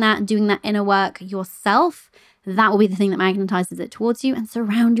changing that and doing that inner work yourself? That will be the thing that magnetizes it towards you, and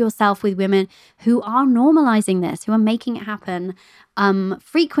surround yourself with women who are normalizing this, who are making it happen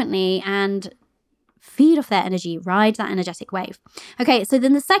frequently, and feed off their energy, ride that energetic wave. Okay, so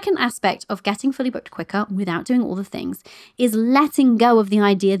then the second aspect of getting fully booked quicker without doing all the things is letting go of the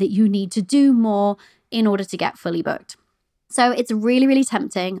idea that you need to do more in order to get fully booked. So it's really, really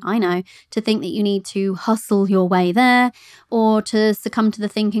tempting, I know, to think that you need to hustle your way there, or to succumb to the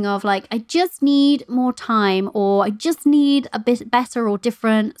thinking of like, I just need more time, or I just need a bit better or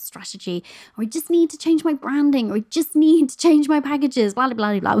different strategy, or I just need to change my branding, or I just need to change my packages, blah, blah,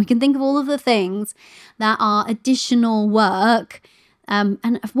 blah, blah. We can think of all of the things that are additional work.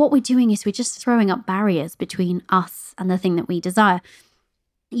 And what we're doing is we're just throwing up barriers between us and the thing that we desire.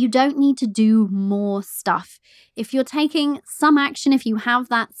 You don't need to do more stuff. If you're taking some action, if you have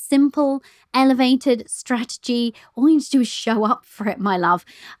that simple, elevated strategy, all you need to do is show up for it, my love.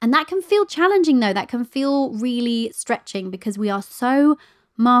 And that can feel challenging though. That can feel really stretching because we are so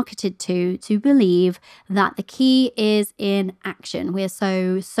marketed to believe that the key is in action. We're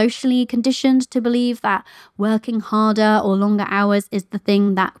so socially conditioned to believe that working harder or longer hours is the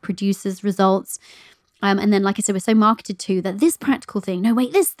thing that produces results. And then, like I said, we're so marketed to that this practical thing, no,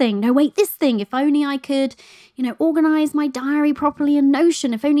 wait, this thing, no, wait, this thing. If only I could, organize my diary properly in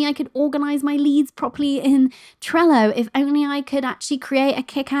Notion. If only I could organize my leads properly in Trello. If only I could actually create a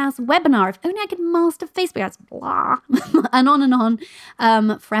kick-ass webinar. If only I could master Facebook ads, blah, and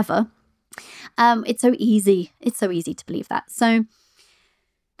on, forever. It's so easy. It's so easy to believe that. So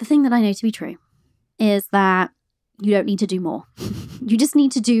the thing that I know to be true is that you don't need to do more. You just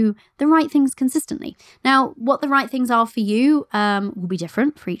need to do the right things consistently. Now, what the right things are for you will be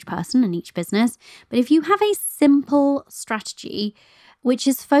different for each person and each business. But if you have a simple strategy, which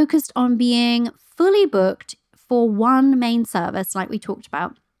is focused on being fully booked for one main service, like we talked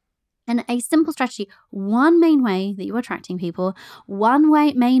about, and a simple strategy, one main way that you are attracting people,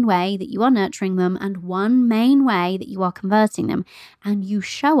 main way that you are nurturing them, and one main way that you are converting them. And you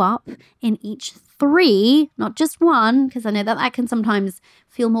show up in each three, not just one, because I know that can sometimes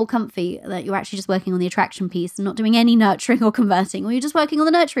feel more comfy, that you're actually just working on the attraction piece and not doing any nurturing or converting, or you're just working on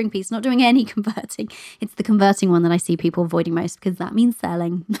the nurturing piece, not doing any converting. It's the converting one that I see people avoiding most because that means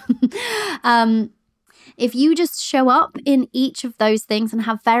selling. If you just show up in each of those things and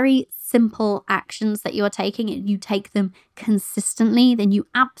have very simple actions that you are taking and you take them consistently, then you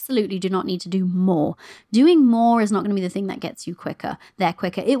absolutely do not need to do more. Doing more is not going to be the thing that gets you quicker.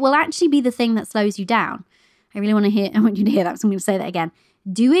 It will actually be the thing that slows you down. I want you to hear that, so I'm going to say that again.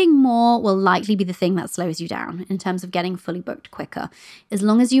 Doing more will likely be the thing that slows you down in terms of getting fully booked quicker. As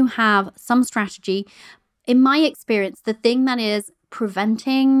long as you have some strategy. In my experience, the thing that is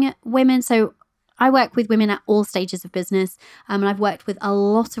preventing women, so I work with women at all stages of business, and I've worked with a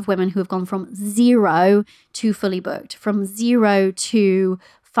lot of women who have gone from 0 to fully booked, from 0 to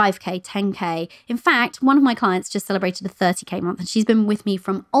 5K, 10K. In fact, one of my clients just celebrated a 30K month, and she's been with me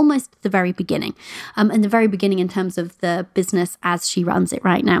from almost the very beginning, and the very beginning in terms of the business as she runs it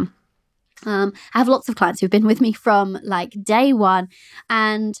right now. I have lots of clients who've been with me from like day one,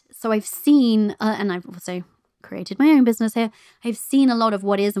 and so I've seen, and I've also created my own business here, I've seen a lot of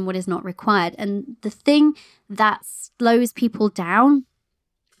what is and what is not required. And the thing that slows people down,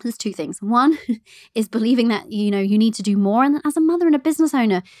 there's two things. One is believing that, you need to do more. And as a mother and a business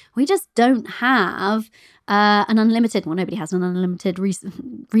owner, we just don't have an unlimited, well, nobody has an unlimited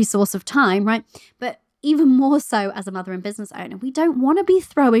resource of time, right? But even more so as a mother and business owner, we don't want to be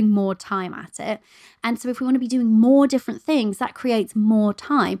throwing more time at it. And so if we want to be doing more different things, that creates more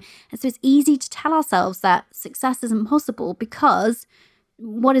time. And so it's easy to tell ourselves that success isn't possible because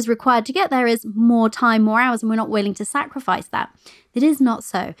what is required to get there is more time, more hours, and we're not willing to sacrifice that. It is not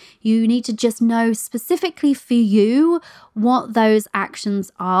so. You need to just know specifically for you what those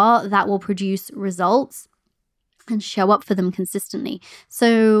actions are that will produce results and show up for them consistently.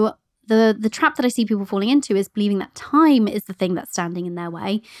 So the trap that I see people falling into is believing that time is the thing that's standing in their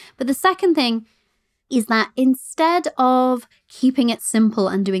way. But the second thing is that instead of keeping it simple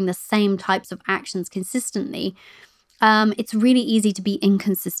and doing the same types of actions consistently, it's really easy to be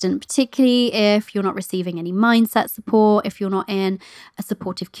inconsistent, particularly if you're not receiving any mindset support, if you're not in a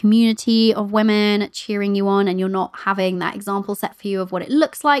supportive community of women cheering you on, and you're not having that example set for you of what it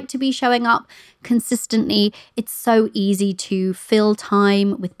looks like to be showing up consistently. It's so easy to fill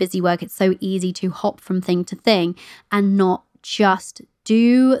time with busy work. It's so easy to hop from thing to thing and not just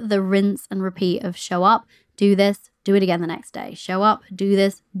do the rinse and repeat of show up, do this, do it again the next day. Show up, do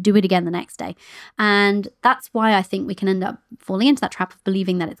this, do it again the next day. And that's why I think we can end up falling into that trap of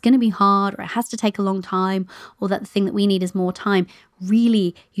believing that it's going to be hard or it has to take a long time or that the thing that we need is more time.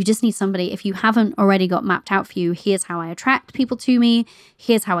 Really, you just need somebody. If you haven't already got mapped out for you, here's how I attract people to me,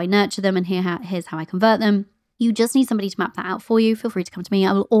 here's how I nurture them, and here's how I convert them. You just need somebody to map that out for you. Feel free to come to me.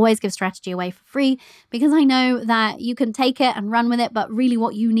 I will always give strategy away for free because I know that you can take it and run with it, but really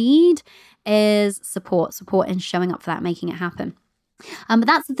what you need is support in showing up for that, making it happen. But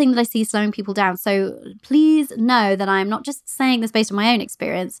that's the thing that I see slowing people down. So please know that I'm not just saying this based on my own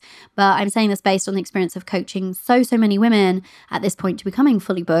experience, but I'm saying this based on the experience of coaching so many women at this point to becoming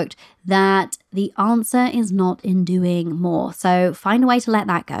fully booked, that the answer is not in doing more. So find a way to let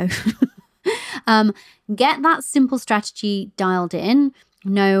that go. Get that simple strategy dialed in,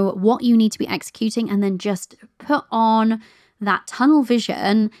 know what you need to be executing, and then just put on that tunnel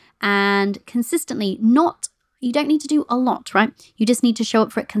vision and consistently you don't need to do a lot, right? You just need to show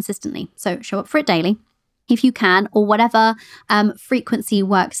up for it consistently. So show up for it daily if you can, or whatever frequency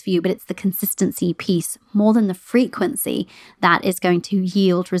works for you, but it's the consistency piece more than the frequency that is going to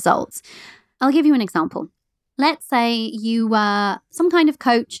yield results. I'll give you an example. Let's say you were some kind of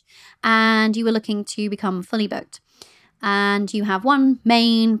coach and you were looking to become fully booked, and you have one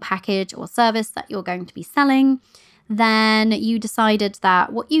main package or service that you're going to be selling. Then you decided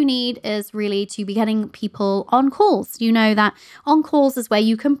that what you need is really to be getting people on calls. You know that on calls is where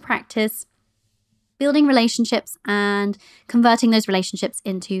you can practice building relationships and converting those relationships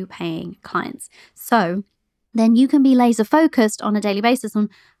into paying clients. So then you can be laser focused on a daily basis on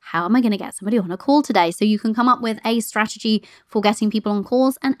how am I going to get somebody on a call today? So you can come up with a strategy for getting people on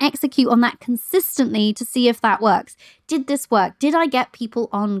calls and execute on that consistently to see if that works. Did this work? Did I get people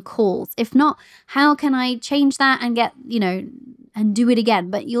on calls? If not, how can I change that and get, and do it again?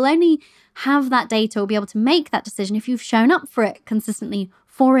 But you'll only have that data or be able to make that decision if you've shown up for it consistently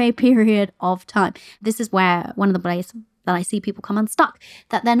for a period of time. This is where one of the places that I see people come unstuck,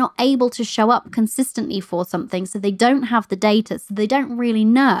 that they're not able to show up consistently for something, so they don't have the data, so they don't really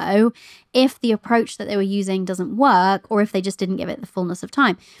know if the approach that they were using doesn't work or if they just didn't give it the fullness of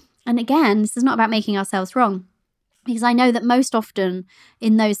time. And again, this is not about making ourselves wrong, because I know that most often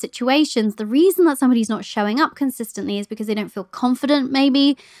in those situations, the reason that somebody's not showing up consistently is because they don't feel confident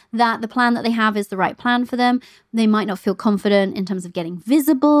maybe that the plan that they have is the right plan for them. They might not feel confident in terms of getting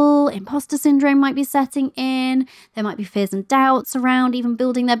visible. Imposter syndrome might be setting in. There might be fears and doubts around even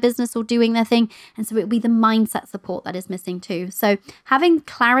building their business or doing their thing. And so it will be the mindset support that is missing too. So having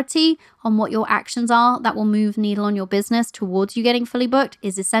clarity on what your actions are that will move needle on your business towards you getting fully booked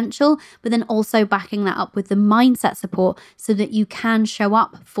is essential, but then also backing that up with the mindset support so that you can show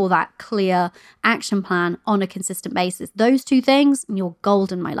up for that clear action plan on a consistent basis. Those two things, and you're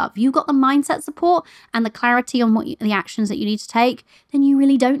golden, my love. You've got the mindset support and the clarity on the actions that you need to take, then you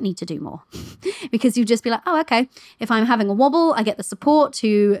really don't need to do more because you just be like, oh, okay, if I'm having a wobble, I get the support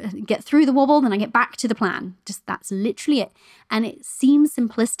to get through the wobble, then I get back to the plan. Just that's literally it. And it seems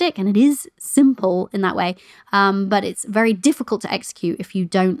simplistic, and it is simple in that way, but it's very difficult to execute if you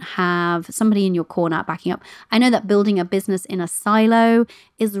don't have somebody in your corner backing up. I know that building a business in a silo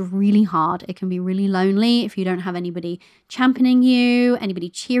is really hard. It can be really lonely if you don't have anybody championing you, anybody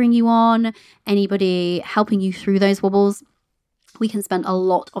cheering you on, anybody helping you through those wobbles. we can spend a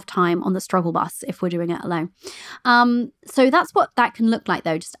lot of time on the struggle bus if we're doing it alone. So that's what that can look like,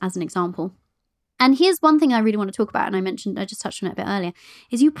 though, just as an example. And here's one thing I really want to talk about, and I just touched on it a bit earlier,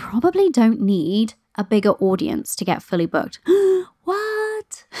 is you probably don't need a bigger audience to get fully booked.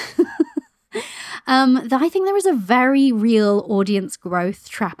 What? I think there is a very real audience growth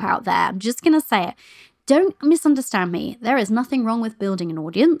trap out there. I'm just going to say it. Don't misunderstand me. There is nothing wrong with building an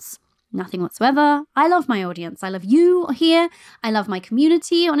audience. Nothing whatsoever. I love my audience. I love you here. I love my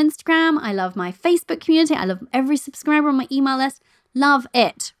community on Instagram. I love my Facebook community. I love every subscriber on my email list. Love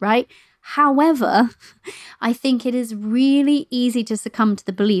it, right? However, I think it is really easy to succumb to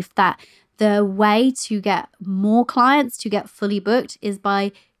the belief that the way to get more clients, to get fully booked, is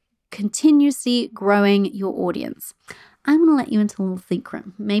by continuously growing your audience. I'm going to let you into a little secret.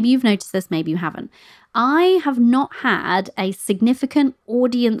 Maybe you've noticed this, maybe you haven't. I have not had a significant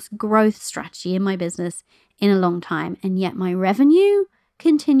audience growth strategy in my business in a long time, and yet my revenue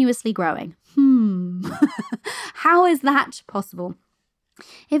continuously growing. How is that possible?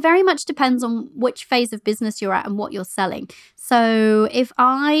 It very much depends on which phase of business you're at and what you're selling. So if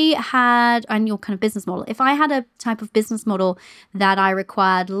I had, and your kind of business model, if I had a type of business model that I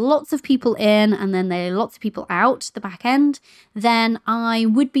required lots of people in and then there are lots of people out the back end, then I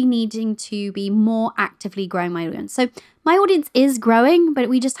would be needing to be more actively growing my audience. So my audience is growing, but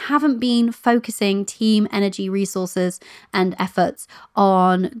we just haven't been focusing team, energy, resources, and efforts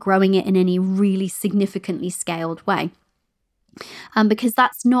on growing it in any really significantly scaled way. Because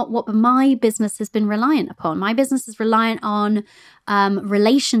that's not what my business has been reliant upon. My business is reliant on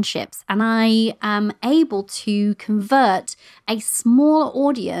relationships, and I am able to convert a smaller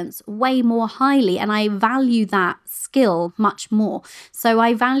audience way more highly, and I value that skill much more. So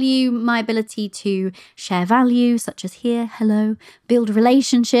I value my ability to share value, such as here, hello, build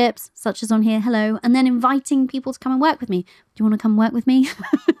relationships, such as on here, hello, and then inviting people to come and work with me. Do you want to come work with me?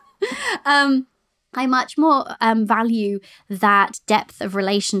 I much more value that depth of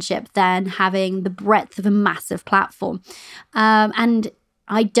relationship than having the breadth of a massive platform. And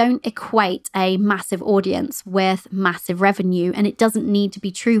I don't equate a massive audience with massive revenue, and it doesn't need to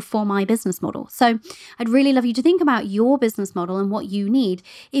be true for my business model. So I'd really love you to think about your business model and what you need.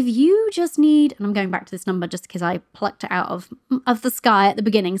 If you just need, and I'm going back to this number just because I plucked it out of the sky at the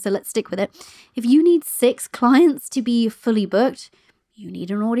beginning, so let's stick with it. If you need 6 clients to be fully booked, you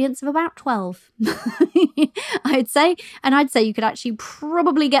need an audience of about 12, I'd say. And I'd say you could actually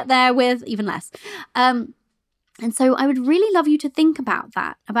probably get there with even less. And so I would really love you to think about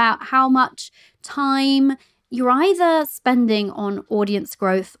that, about how much time you're either spending on audience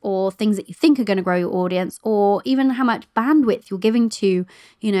growth or things that you think are going to grow your audience, or even how much bandwidth you're giving to,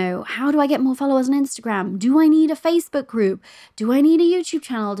 how do I get more followers on Instagram? Do I need a Facebook group? Do I need a YouTube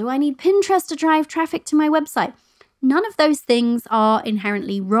channel? Do I need Pinterest to drive traffic to my website? None of those things are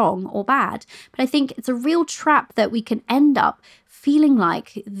inherently wrong or bad, but I think it's a real trap that we can end up feeling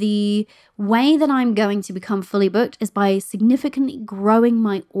like the way that I'm going to become fully booked is by significantly growing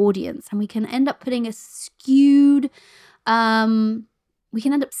my audience. And we can end up putting a skewing the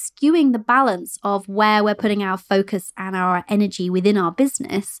balance of where we're putting our focus and our energy within our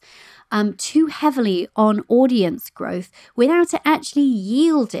business too heavily on audience growth without it actually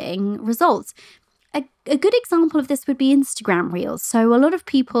yielding results. A good example of this would be Instagram Reels. So a lot of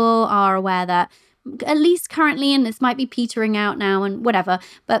people are aware that, at least currently, and this might be petering out now and whatever,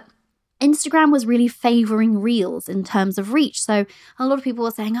 but Instagram was really favoring Reels in terms of reach. So a lot of people were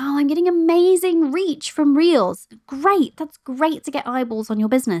saying, oh, I'm getting amazing reach from Reels. Great. That's great to get eyeballs on your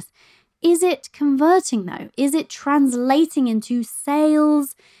business. Is it converting though? Is it translating into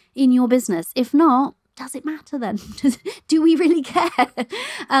sales in your business? If not, does it matter then? Do we really care?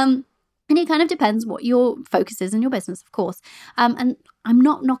 And it kind of depends what your focus is in your business, of course. And I'm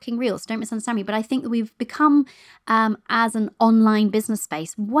not knocking Reels, don't misunderstand me, but I think that we've become, as an online business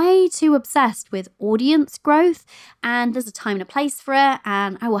space, way too obsessed with audience growth, and there's a time and a place for it,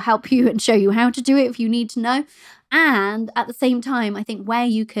 and I will help you and show you how to do it if you need to know. And at the same time, I think where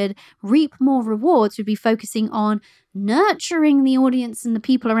you could reap more rewards would be focusing on nurturing the audience and the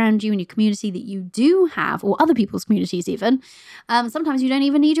people around you and your community that you do have, or other people's communities even. Sometimes you don't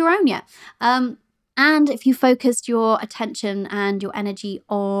even need your own yet. And if you focused your attention and your energy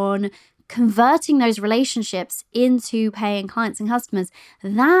on converting those relationships into paying clients and customers,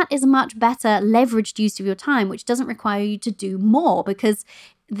 that is a much better leveraged use of your time, which doesn't require you to do more, because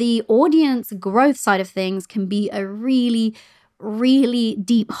the audience growth side of things can be a really really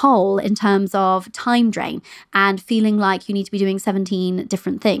deep hole in terms of time drain and feeling like you need to be doing 17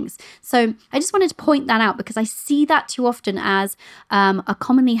 different things. So I just wanted to point that out because I see that too often as a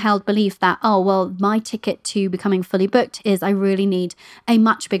commonly held belief that, oh, well, my ticket to becoming fully booked is I really need a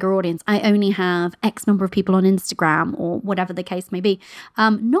much bigger audience. I only have X number of people on Instagram or whatever the case may be.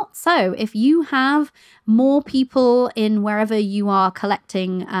 Not so. If you have more people in wherever you are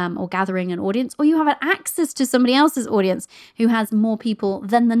collecting or gathering an audience, or you have access to somebody else's audience who has more people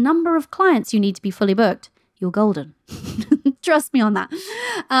than the number of clients you need to be fully booked, you're golden. Trust me on that.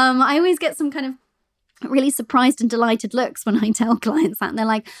 I always get some kind of really surprised and delighted looks when I tell clients that. And they're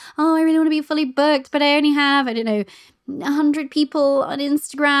like, oh, I really want to be fully booked, but I only have, 100 people on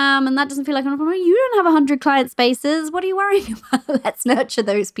Instagram, and that doesn't feel like enough. You don't have 100 client spaces. What are you worrying about? Let's nurture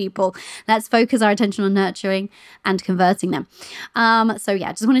those people. Let's focus our attention on nurturing and converting them. So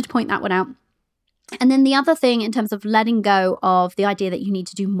yeah, just wanted to point that one out. And then the other thing in terms of letting go of the idea that you need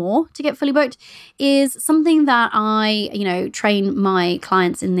to do more to get fully booked is something that I, train my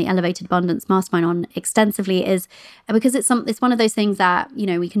clients in the Elevated Abundance Mastermind on extensively, is because it's one of those things that,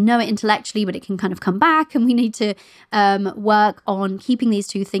 we can know it intellectually, but it can kind of come back, and we need to work on keeping these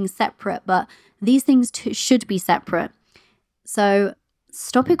two things separate. But these things should be separate. So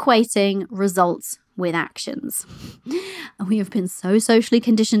stop equating results with actions. We have been so socially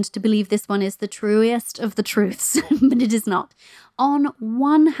conditioned to believe this one is the truest of the truths, but it is not. On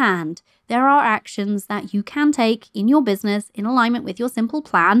one hand, there are actions that you can take in your business in alignment with your simple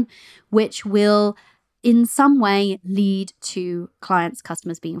plan, which will in some way lead to clients,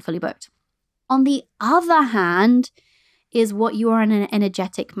 customers being fully booked. On the other hand, is what you are an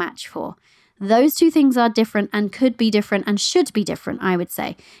energetic match for. Those two things are different and could be different and should be different, I would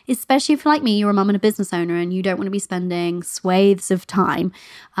say. Especially if, like me, you're a mum and a business owner and you don't want to be spending swathes of time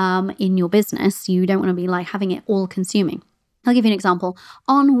in your business. You don't want to be having it all consuming. I'll give you an example.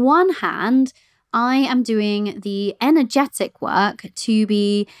 On one hand, I am doing the energetic work to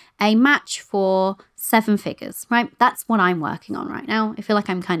be a match for 7 figures, right? That's what I'm working on right now. I feel like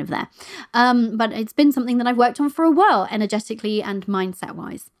I'm kind of there. But it's been something that I've worked on for a while, energetically and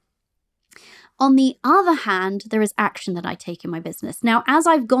mindset-wise. On the other hand, there is action that I take in my business. Now, as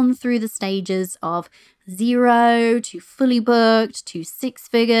I've gone through the stages of 0 to fully booked, to 6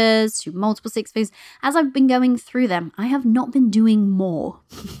 figures, to multiple 6 figures, as I've been going through them, I have not been doing more.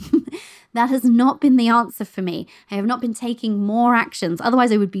 That has not been the answer for me. I have not been taking more actions.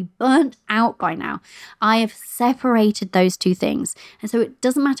 Otherwise, I would be burnt out by now. I have separated those two things. And so it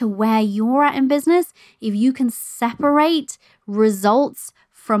doesn't matter where you're at in business, if you can separate results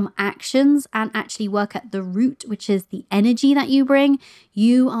from actions and actually work at the root, which is the energy that you bring,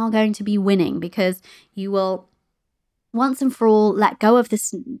 you are going to be winning, because you will once and for all let go of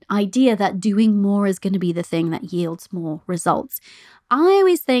this idea that doing more is going to be the thing that yields more results. I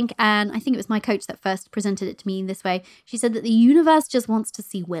always think, and I think it was my coach that first presented it to me in this way, she said that the universe just wants to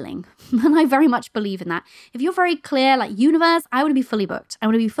see willing. And I very much believe in that. If you're very clear, like, universe, I want to be fully booked. I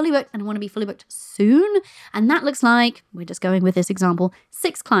want to be fully booked, and I want to be fully booked soon. And that looks like, we're just going with this example,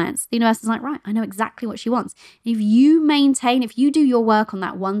 6 clients. The universe is like, right, I know exactly what she wants. If you do your work on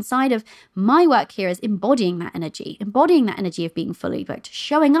that one side of my work here is embodying that energy of being fully booked,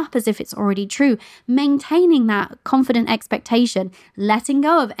 showing up as if it's already true, maintaining that confident expectation, letting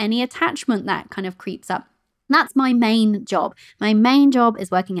go of any attachment that kind of creeps up. That's my main job. My main job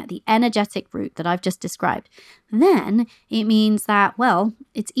is working at the energetic root that I've just described. Then it means that, well,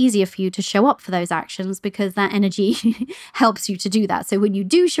 it's easier for you to show up for those actions because that energy helps you to do that. So when you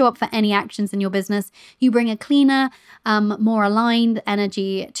do show up for any actions in your business, you bring a cleaner, more aligned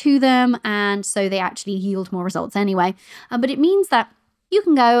energy to them. And so they actually yield more results anyway. But it means that you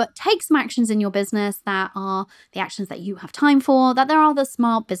can go take some actions in your business that are the actions that you have time for, that there are the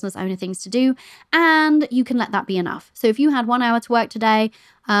smart business owner things to do, and you can let that be enough. So if you had 1 hour to work today,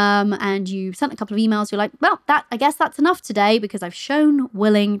 and you sent a couple of emails, you're like, well, I guess that's enough today because I've shown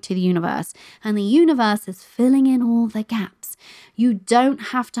willing to the universe, and the universe is filling in all the gaps. You don't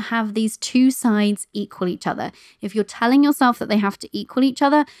have to have these two sides equal each other. If you're telling yourself that they have to equal each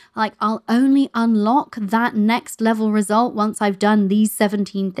other, like, I'll only unlock that next level result once I've done these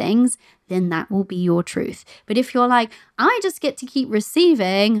 17 things, then that will be your truth. But if you're like, I just get to keep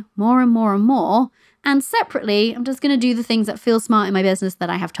receiving more and more and more, and separately, I'm just going to do the things that feel smart in my business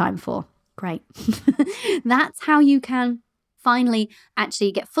that I have time for. Great. That's how you can finally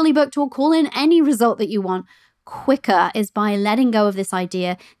actually get fully booked or call in any result that you want quicker is by letting go of this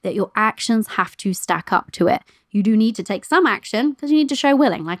idea that your actions have to stack up to it. You do need to take some action because you need to show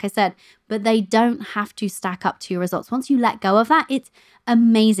willing, like I said, but they don't have to stack up to your results. Once you let go of that, it's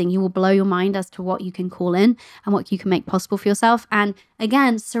amazing. You will blow your mind as to what you can call in and what you can make possible for yourself. And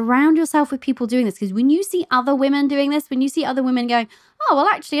again, surround yourself with people doing this, because when you see other women doing this, when you see other women going, oh, well,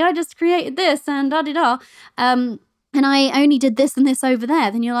 actually, I just created this and da-da-da, and I only did this and this over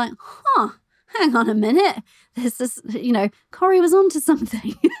there, then you're like, hang on a minute. This is, Corey was onto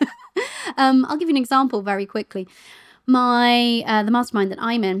something. I'll give you an example very quickly. The mastermind that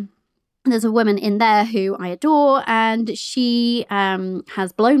I'm in, there's a woman in there who I adore, and she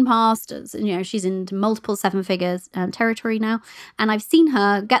has blown past, she's in multiple seven figures territory now. And I've seen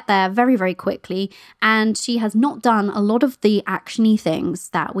her get there very, very quickly. And she has not done a lot of the actiony things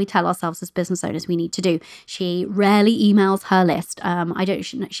that we tell ourselves as business owners we need to do. She rarely emails her list.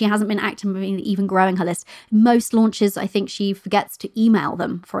 She hasn't been actively even growing her list. Most launches, I think she forgets to email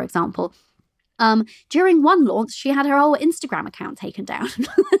them, for example. During one launch, she had her whole Instagram account taken down.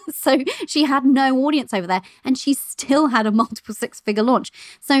 So she had no audience over there, and she still had a multiple six-figure launch.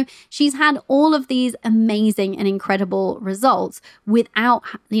 So she's had all of these amazing and incredible results without,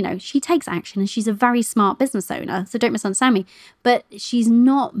 she takes action, and she's a very smart business owner. So don't misunderstand me, but she's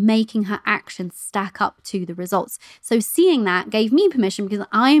not making her actions stack up to the results. So seeing that gave me permission, because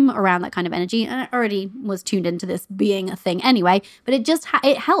I'm around that kind of energy, and I already was tuned into this being a thing anyway, but it just,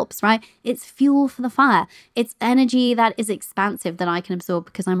 it helps, right? It's fuel for the fire. It's energy that is expansive that I can absorb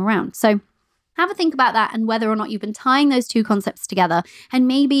because I'm around. So have a think about that, and whether or not you've been tying those two concepts together. And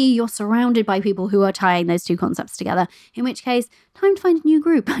maybe you're surrounded by people who are tying those two concepts together, in which case, time to find a new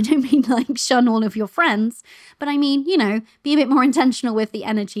group. I don't mean like shun all of your friends, but I mean, be a bit more intentional with the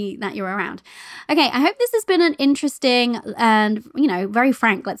energy that you're around. Okay, I hope this has been an interesting and, very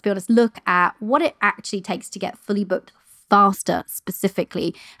frank, let's be honest, look at what it actually takes to get fully booked faster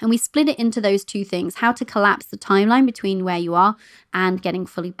specifically. And we split it into those two things: how to collapse the timeline between where you are and getting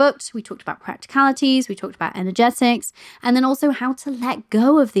fully booked. We talked about practicalities, we talked about energetics, and then also how to let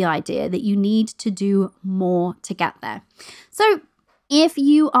go of the idea that you need to do more to get there. So if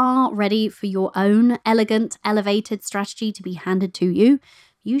you are ready for your own elegant, elevated strategy to be handed to you,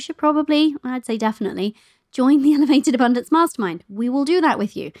 you should probably, I'd say definitely, join the Elevated Abundance Mastermind. We will do that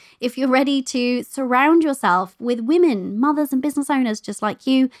with you. If you're ready to surround yourself with women, mothers, and business owners just like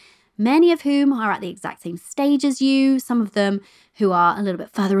you, many of whom are at the exact same stage as you, some of them who are a little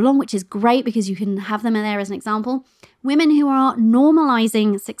bit further along, which is great because you can have them in there as an example. Women who are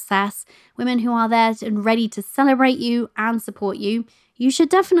normalizing success, women who are there and ready to celebrate you and support you, you should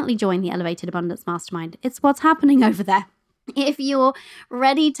definitely join the Elevated Abundance Mastermind. It's what's happening over there. If you're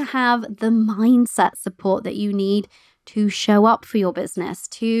ready to have the mindset support that you need to show up for your business,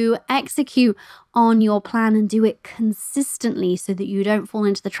 to execute on your plan and do it consistently so that you don't fall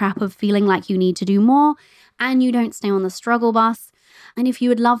into the trap of feeling like you need to do more and you don't stay on the struggle bus, and if you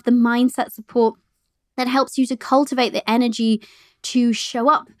would love the mindset support that helps you to cultivate the energy to show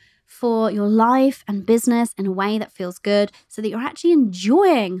up for your life and business in a way that feels good so that you're actually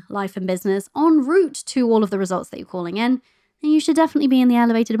enjoying life and business en route to all of the results that you're calling in, then you should definitely be in the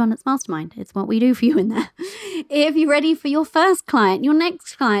Elevated Abundance Mastermind. It's what we do for you in there. If you're ready for your first client, your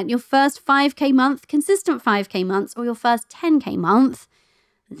next client, your first 5K month, consistent 5K months, or your first 10K month,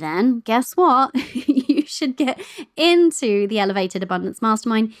 then guess what? You should get into the Elevated Abundance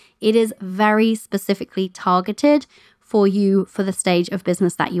Mastermind. It is very specifically targeted for you for the stage of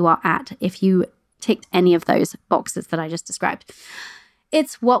business that you are at, if you ticked any of those boxes that I just described.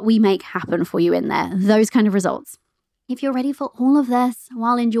 It's what we make happen for you in there, those kind of results. If you're ready for all of this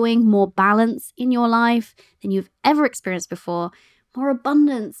while enjoying more balance in your life than you've ever experienced before, more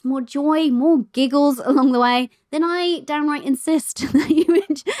abundance, more joy, more giggles along the way, then I downright insist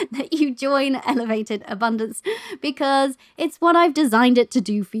that you join Elevated Abundance, because it's what I've designed it to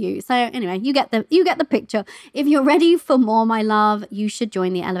do for you. So anyway, you get the picture. If you're ready for more, my love, you should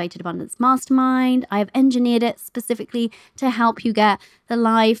join the Elevated Abundance Mastermind. I have engineered it specifically to help you get the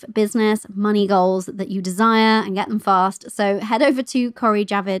life, business, money goals that you desire and get them fast. So head over to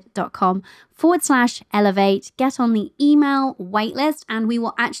CoreyJavid.com/elevate, get on the email waitlist, and we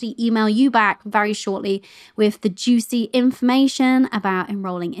will actually email you back very shortly with the juicy information about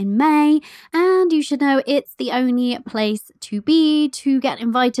enrolling in May. And you should know it's the only place to be to get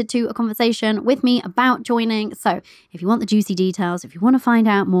invited to a conversation with me about joining. So if you want the juicy details, if you want to find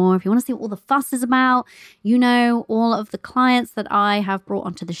out more, if you want to see what all the fuss is about, all of the clients that I have brought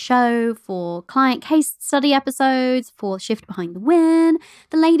onto the show for client case study episodes, for Shift Behind the Win,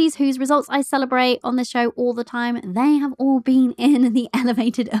 the ladies whose results I celebrate on this show all the time, they have all been in the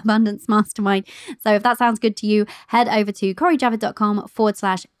Elevated Abundance Mastermind. So if that sounds good to you, head over to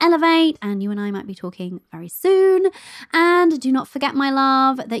CoreyJavid.com/elevate, and you and I might be talking very soon. And do not forget, my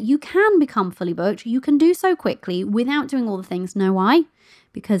love, that you can become fully booked. You can do so quickly without doing all the things. Know why?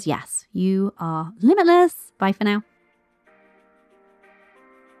 Because yes, you are limitless. Bye for now.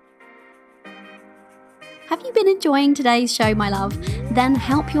 Have you been enjoying today's show, my love? Then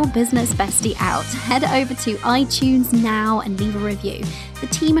help your business bestie out. Head over to iTunes now and leave a review. The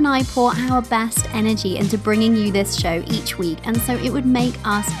team and I pour our best energy into bringing you this show each week, and so it would make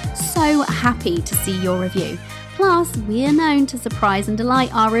us so happy to see your review. Plus, we're known to surprise and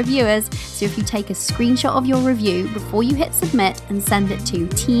delight our reviewers, so if you take a screenshot of your review before you hit submit and send it to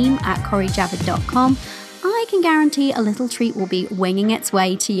team@CoreyJavid.com, I can guarantee a little treat will be winging its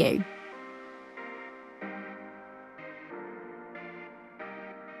way to you.